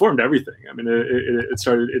informed everything. I mean,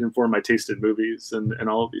 it informed my taste in movies and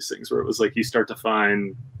all of these things, where it was like you start to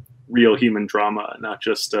find real human drama, not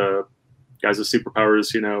just guys with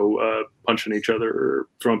superpowers, you know, punching each other or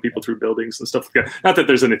throwing people through buildings and stuff like that. Not that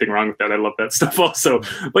there's anything wrong with that. I love that stuff also,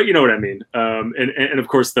 but you know what I mean. And of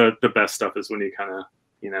course, the best stuff is when you kind of,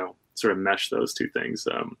 you know, sort of mesh those two things.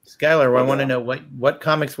 Skylar, I want to know what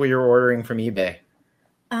comics were you ordering from eBay?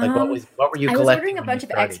 Like what were you collecting? I was ordering a bunch of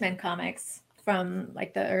X-Men comics from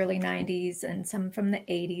like the early 90s and some from the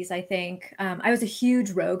 80s, I think. I was a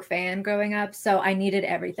huge Rogue fan growing up, so I needed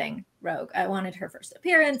everything Rogue. I wanted her first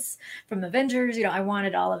appearance from Avengers, you know, I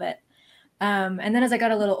wanted all of it. And then as I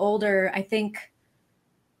got a little older, I think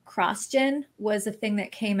CrossGen was a thing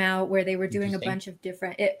that came out where they were doing a bunch of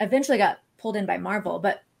different, it eventually got pulled in by Marvel,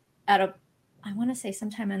 but I want to say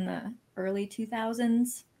sometime in the early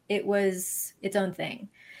 2000s, it was its own thing.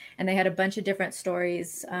 And they had a bunch of different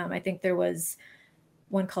stories. I think there was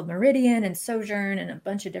one called Meridian and Sojourn and a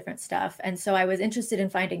bunch of different stuff. And so I was interested in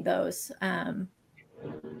finding those. And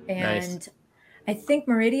nice. I think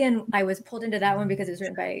Meridian, I was pulled into that one because it was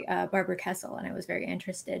written by Barbara Kessel. And I was very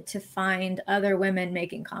interested to find other women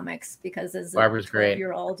making comics because as Barbara's a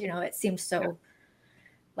 12-year-old, you know, it seemed so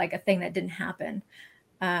like a thing that didn't happen.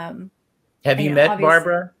 Have you met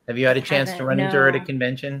Barbara? Have you had a chance to run into her at a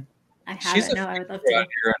convention? I haven't. No, I would love to.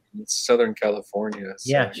 Here in Southern California. So,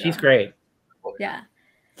 yeah, she's great. Yeah.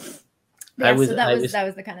 So that was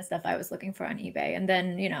the kind of stuff I was looking for on eBay. And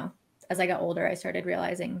then, you know, as I got older, I started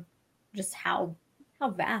realizing just how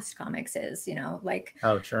vast comics is, you know, like,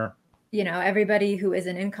 oh, sure. You know, everybody who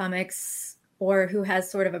isn't in comics or who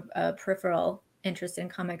has sort of a peripheral interest in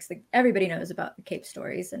comics, like everybody knows about the Cape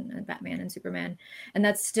stories and Batman and Superman. And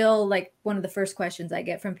that's still like one of the first questions I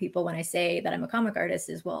get from people when I say that I'm a comic artist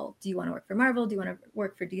is, well, do you want to work for Marvel? Do you want to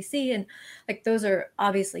work for DC? And like, those are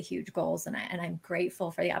obviously huge goals. And I'm grateful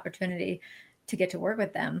for the opportunity to get to work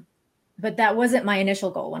with them. But that wasn't my initial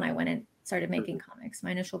goal when I went and started making comics. My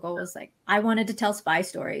initial goal was like, I wanted to tell spy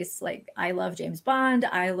stories. Like I love James Bond.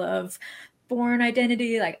 I love Born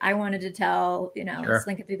Identity. Like I wanted to tell, you know,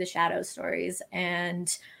 Slinking Through the Shadows stories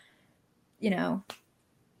and, you know,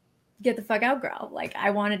 Get the Fuck Out Girl. Like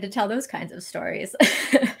I wanted to tell those kinds of stories.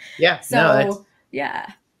 Yeah. So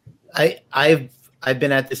yeah. I've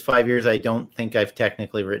been at this 5 years. I don't think I've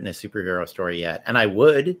technically written a superhero story yet. And I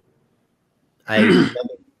would.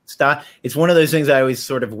 Stop. It's one of those things I always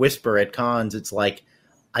sort of whisper at cons. It's like,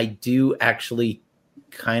 I do actually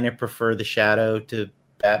kind of prefer the Shadow to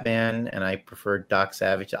Batman, and I prefer Doc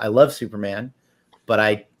Savage. I love Superman,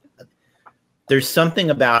 but there's something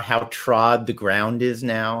about how trod the ground is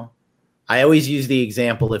now. I always use the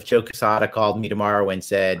example if Joe Quesada called me tomorrow and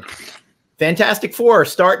said, Fantastic Four,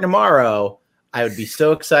 start tomorrow. I would be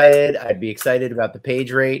so excited. I'd be excited about the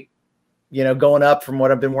page rate, you know, going up from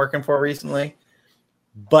what I've been working for recently.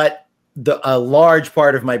 But a large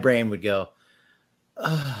part of my brain would go,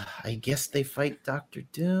 I guess they fight Dr.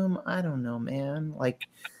 Doom. I don't know, man. Like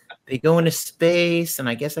they go into space and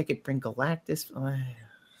I guess I could bring Galactus. I'm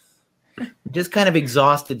just kind of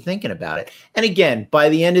exhausted thinking about it. And again, by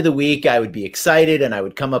the end of the week, I would be excited and I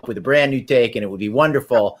would come up with a brand new take and it would be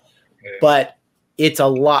wonderful. But it's a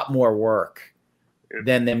lot more work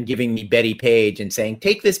than them giving me Betty Page and saying,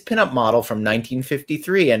 take this pinup model from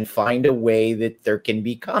 1953 and find a way that there can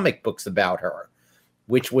be comic books about her,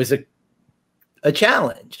 which was a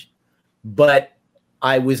challenge. But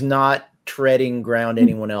I was not treading ground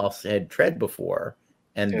anyone else had tread before.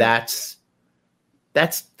 And that's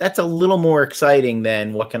a little more exciting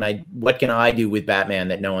than what can I do with Batman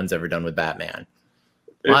that no one's ever done with Batman.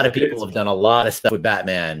 A lot of people have done a lot of stuff with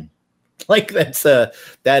Batman. Like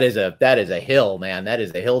that is a hill, man. That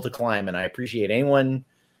is a hill to climb, and I appreciate anyone.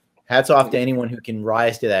 Hats off to anyone who can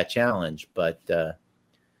rise to that challenge. But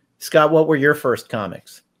Scott, what were your first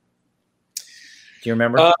comics? Do you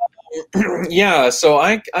remember? Yeah, so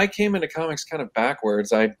I came into comics kind of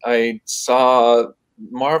backwards. I saw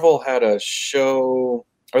Marvel had a show,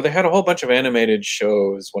 or they had a whole bunch of animated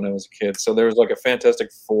shows when I was a kid. So there was like a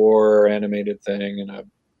Fantastic Four animated thing and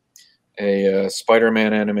a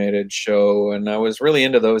Spider-Man animated show, and I was really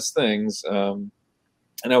into those things. And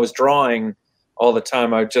I was drawing all the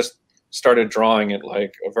time. I just started drawing at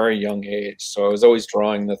like a very young age, so I was always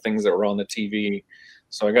drawing the things that were on the TV.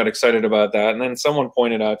 So I got excited about that, and then someone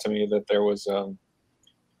pointed out to me that there was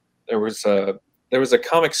a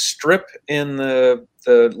comic strip in the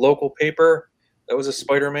local paper That was a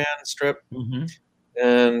Spider-Man strip, Mm-hmm.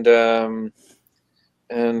 and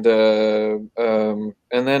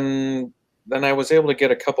then I was able to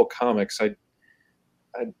get a couple comics.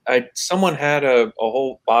 Someone had a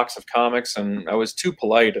whole box of comics, and I was too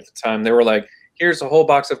polite at the time. They were like, "Here's a whole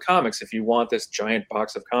box of comics if you want this giant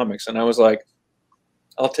box of comics," and I was like,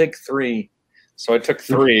 "I'll take 3." So I took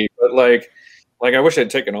 3, but like I wish I'd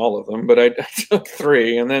taken all of them, but I took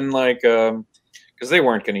 3, and then because they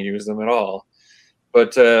weren't going to use them at all.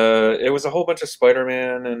 But it was a whole bunch of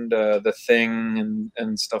Spider-Man and the Thing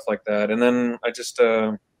and stuff like that. And then I just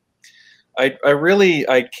I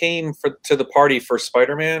came to the party for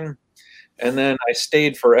Spider-Man, and then I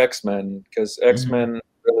stayed for X-Men, because X-Men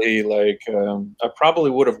really I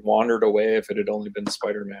probably would have wandered away if it had only been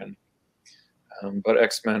Spider-Man. But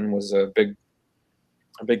X-Men was a big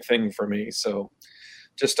thing for me. So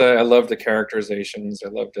just I loved the characterizations. I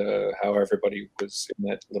loved how everybody was in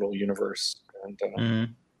that little universe, and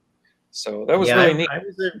so that was really neat.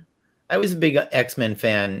 I was a big X-Men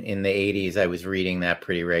fan in the 80s. I was reading that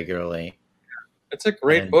pretty regularly. It's a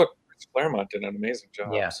great book. Claremont did an amazing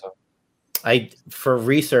job. Yeah. So for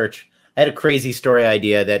research, I had a crazy story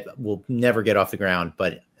idea that will never get off the ground,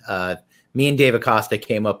 but me and Dave Acosta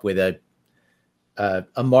came up with a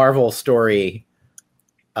Marvel story,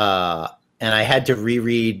 and I had to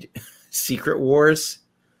reread Secret Wars.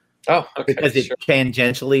 Oh, okay. Because it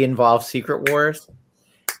tangentially involves Secret Wars.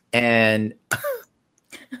 And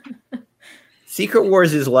Secret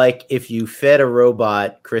Wars is like if you fed a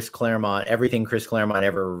robot Chris Claremont everything Chris Claremont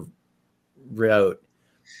ever wrote,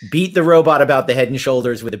 beat the robot about the head and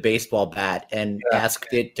shoulders with a baseball bat, and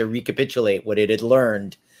asked it to recapitulate what it had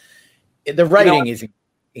learned. The writing is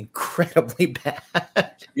incredibly bad.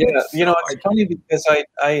 Yeah, it's funny because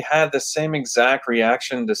I had the same exact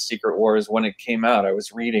reaction to Secret Wars when it came out. I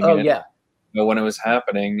was reading it when it was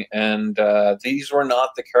happening, and these were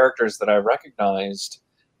not the characters that I recognized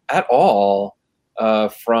at all.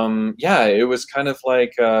 It was kind of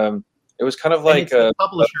like the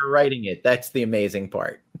publisher writing it. That's the amazing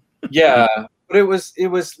part. Yeah, but it was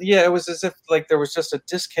as if like there was just a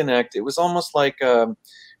disconnect. It was almost like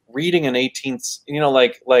reading an 18th,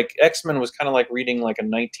 like X-Men was kind of like reading like a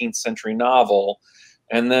 19th century novel,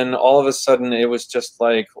 and then all of a sudden it was just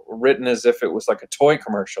like written as if it was like a toy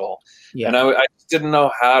commercial. And I just didn't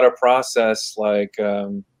know how to process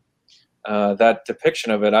that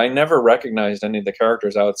depiction of it. I never recognized any of the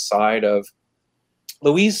characters outside of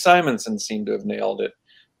Louise Simonson. Seemed to have nailed it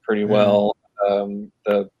pretty well,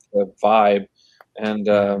 the vibe,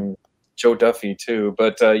 and Joe Duffy too,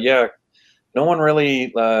 but no one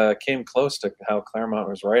really came close to how Claremont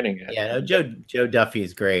was writing it. Yeah, no, Joe Duffy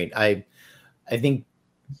is great. I think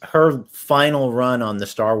her final run on the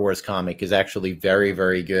Star Wars comic is actually very,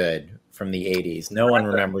 very good from the 80s. No one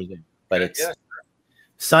remembers it, but it's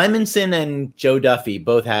Simonson and Joe Duffy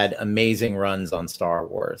both had amazing runs on Star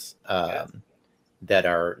Wars that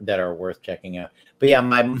are worth checking out. But yeah,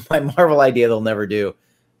 my Marvel idea they'll never do.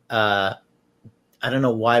 I don't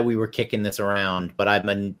know why we were kicking this around, but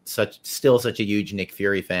I'm still such a huge Nick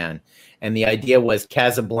Fury fan. And the idea was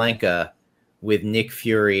Casablanca with Nick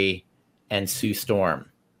Fury and Sue Storm.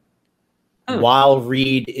 While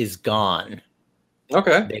Reed is gone,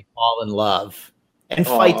 they fall in love and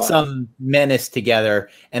fight some menace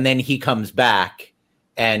together. And then he comes back,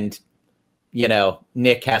 and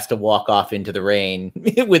Nick has to walk off into the rain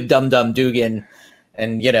with Dum Dum Dugan.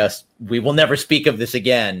 And we will never speak of this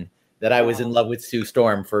again. That I was in love with Sue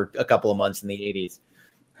Storm for a couple of months in the 80s.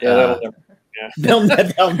 Yeah, they'll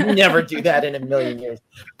never do that in a million years.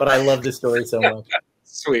 But I love the story so much.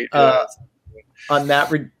 Sweet. On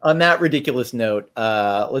that ridiculous note,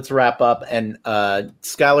 let's wrap up. And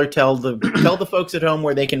Skylar, tell the folks at home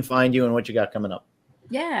where they can find you and what you got coming up.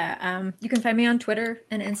 Yeah, you can find me on Twitter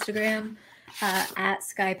and Instagram at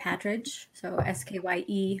Sky Patridge. So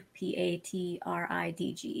SkyPatridge.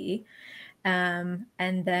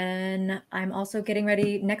 And then I'm also getting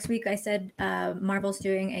ready. Next week, I said Marvel's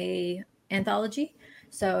doing a anthology,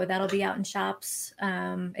 so that'll be out in shops.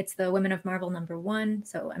 It's the Women of Marvel #1,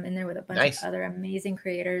 so I'm in there with a bunch of other amazing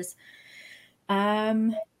creators.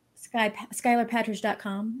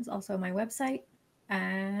 SkylarPatridge.com is also my website,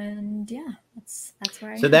 and that's where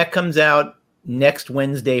I am. So that comes out next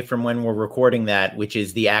Wednesday from when we're recording that, which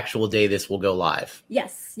is the actual day this will go live.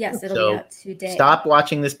 Yes, it'll be out today. Stop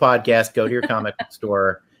watching this podcast, go to your comic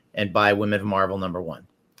store and buy Women of Marvel #1.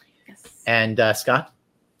 Yes. And Scott?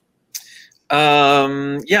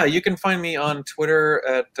 You can find me on Twitter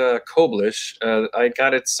at Koblish. I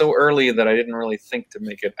got it so early that I didn't really think to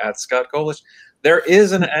make it at Scott Koblish. There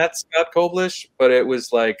is an at Scott Koblish, but it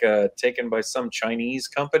was taken by some Chinese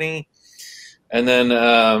company. And then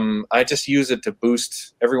I just use it to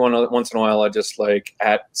boost. Once in a while, I just like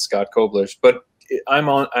at Scott Koblish, but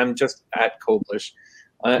I'm just at Koblish.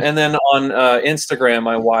 And then on Instagram,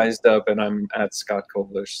 I wised up and I'm at Scott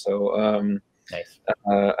Koblish. So nice.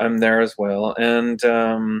 I'm there as well. And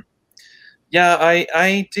yeah,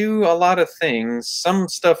 I do a lot of things. Some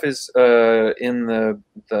stuff is in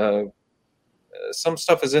the some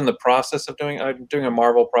stuff is in the process of doing. I'm doing a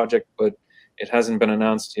Marvel project, but it hasn't been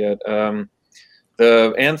announced yet.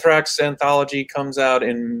 The Anthrax anthology comes out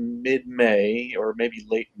in mid-May or maybe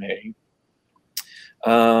late May.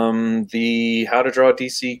 The How to Draw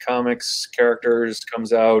DC Comics characters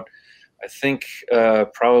comes out, I think,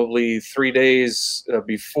 probably 3 days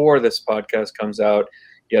before this podcast comes out,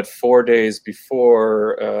 yet 4 days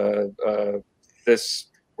before this.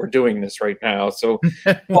 We're doing this right now. So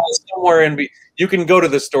somewhere you can go to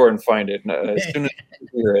the store and find it as soon as you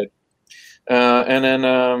hear it. And then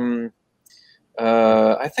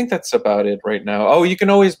I think that's about it right now. Oh, you can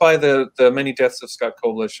always buy the Many Deaths of Scott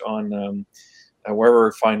Koblish on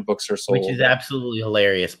wherever fine books are sold. Which is absolutely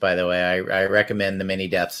hilarious, by the way. I recommend the Many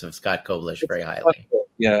Deaths of Scott Koblish very highly.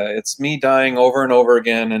 Yeah, it's me dying over and over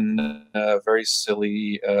again in very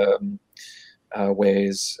silly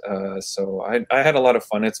ways. So I had a lot of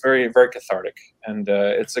fun. It's very, very cathartic, and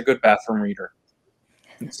it's a good bathroom reader.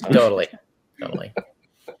 Totally.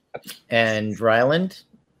 And Ryland?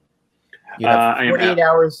 You have 48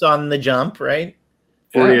 hours on the jump, right?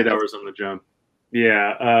 48 hours on the jump.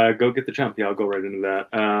 Yeah, go get the jump. Yeah, I'll go right into that.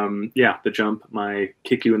 Yeah, the jump, my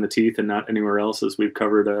kick you in the teeth and not anywhere else, as we've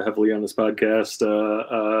covered heavily on this podcast.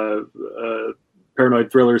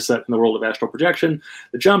 Paranoid thriller set in the world of astral projection.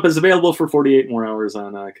 The jump is available for 48 more hours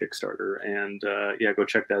on Kickstarter. And yeah, go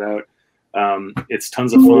check that out. It's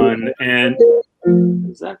tons of fun. And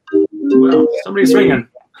is that? Well, somebody's ringing.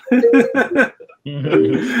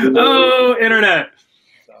 Oh, internet.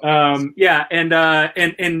 Yeah, and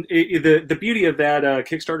the beauty of that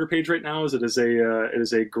Kickstarter page right now is it is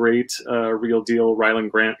a great real deal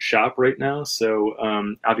Ryland Grant shop right now.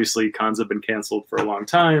 So obviously cons have been canceled for a long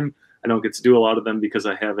time. I don't get to do a lot of them because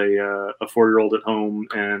I have a 4-year-old at home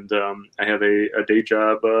and I have a day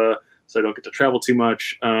job, so I don't get to travel too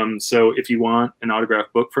much. So if you want an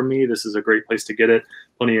autographed book from me, this is a great place to get it.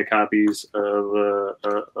 Plenty of copies of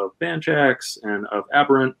Banjax and of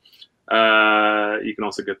Aberrant. You can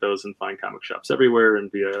also get those in fine comic shops everywhere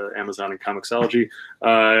and via Amazon and Comixology.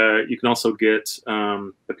 You can also get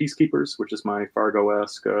The Peacekeepers, which is my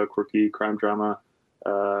Fargo-esque quirky crime drama,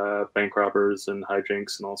 bank robbers and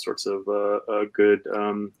hijinks and all sorts of good,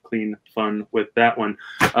 clean fun with that one.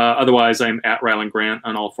 Otherwise, I'm at Ryland Grant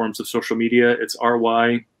on all forms of social media. It's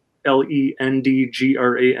RYLENDGRANT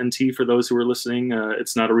for those who are listening.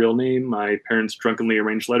 It's not a real name. My parents drunkenly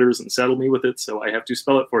arranged letters and saddled me with it, so I have to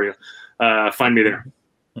spell it for you. Find me there.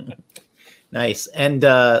 Nice. And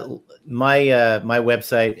my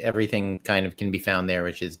website, everything kind of can be found there,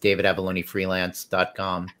 which is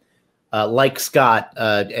davidavalonefreelance.com. Like Scott,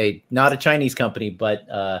 not a Chinese company, but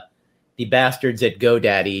the bastards at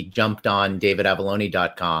GoDaddy jumped on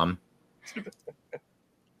davidavalone.com.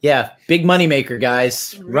 Yeah, big moneymaker,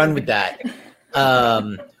 guys. Run with that.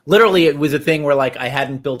 Literally, it was a thing where like I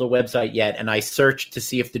hadn't built a website yet, and I searched to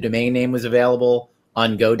see if the domain name was available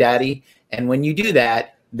on GoDaddy. And when you do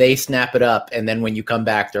that, they snap it up. And then when you come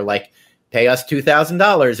back, they're like, pay us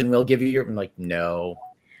 $2,000 and we'll give you your... I'm like, no.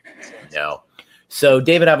 So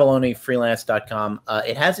davidavalonefreelance.com.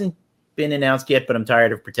 It hasn't been announced yet, but I'm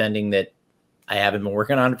tired of pretending that I haven't been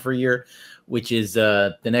working on it for a year, which is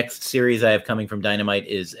the next series I have coming from Dynamite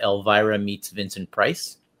is Elvira Meets Vincent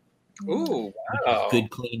Price. Ooh, wow. Good,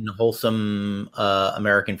 clean, wholesome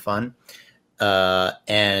American fun.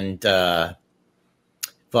 And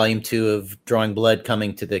Volume 2 of Drawing Blood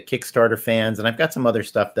coming to the Kickstarter fans. And I've got some other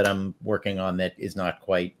stuff that I'm working on that is not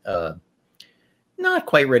quite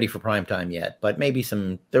ready for prime time yet, but maybe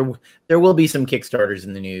there will be some Kickstarters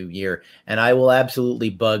in the new year. And I will absolutely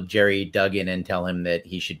bug Jerry Duggan and tell him that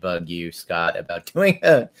he should bug you, Scott, about doing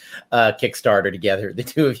a Kickstarter together, the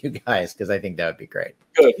two of you guys, because I think that would be great.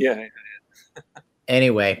 Good, yeah.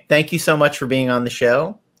 Anyway, thank you so much for being on the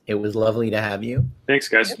show. It was lovely to have you. Thanks,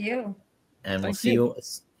 guys. Thank you. And we'll see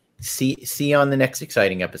you on the next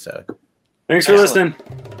exciting episode. Thanks for listening.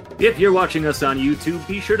 If you're watching us on YouTube,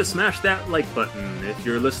 be sure to smash that like button. If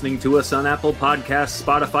you're listening to us on Apple Podcasts,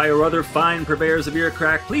 Spotify, or other fine purveyors of ear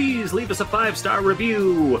crack, please leave us a 5-star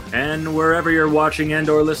review. And wherever you're watching and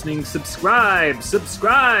or listening, subscribe.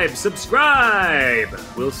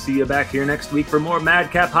 We'll see you back here next week for more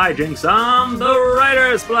Madcap hijinks on the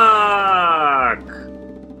Writer's Block.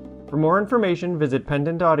 For more information, visit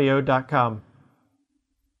pendantaudio.com.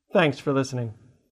 Thanks for listening.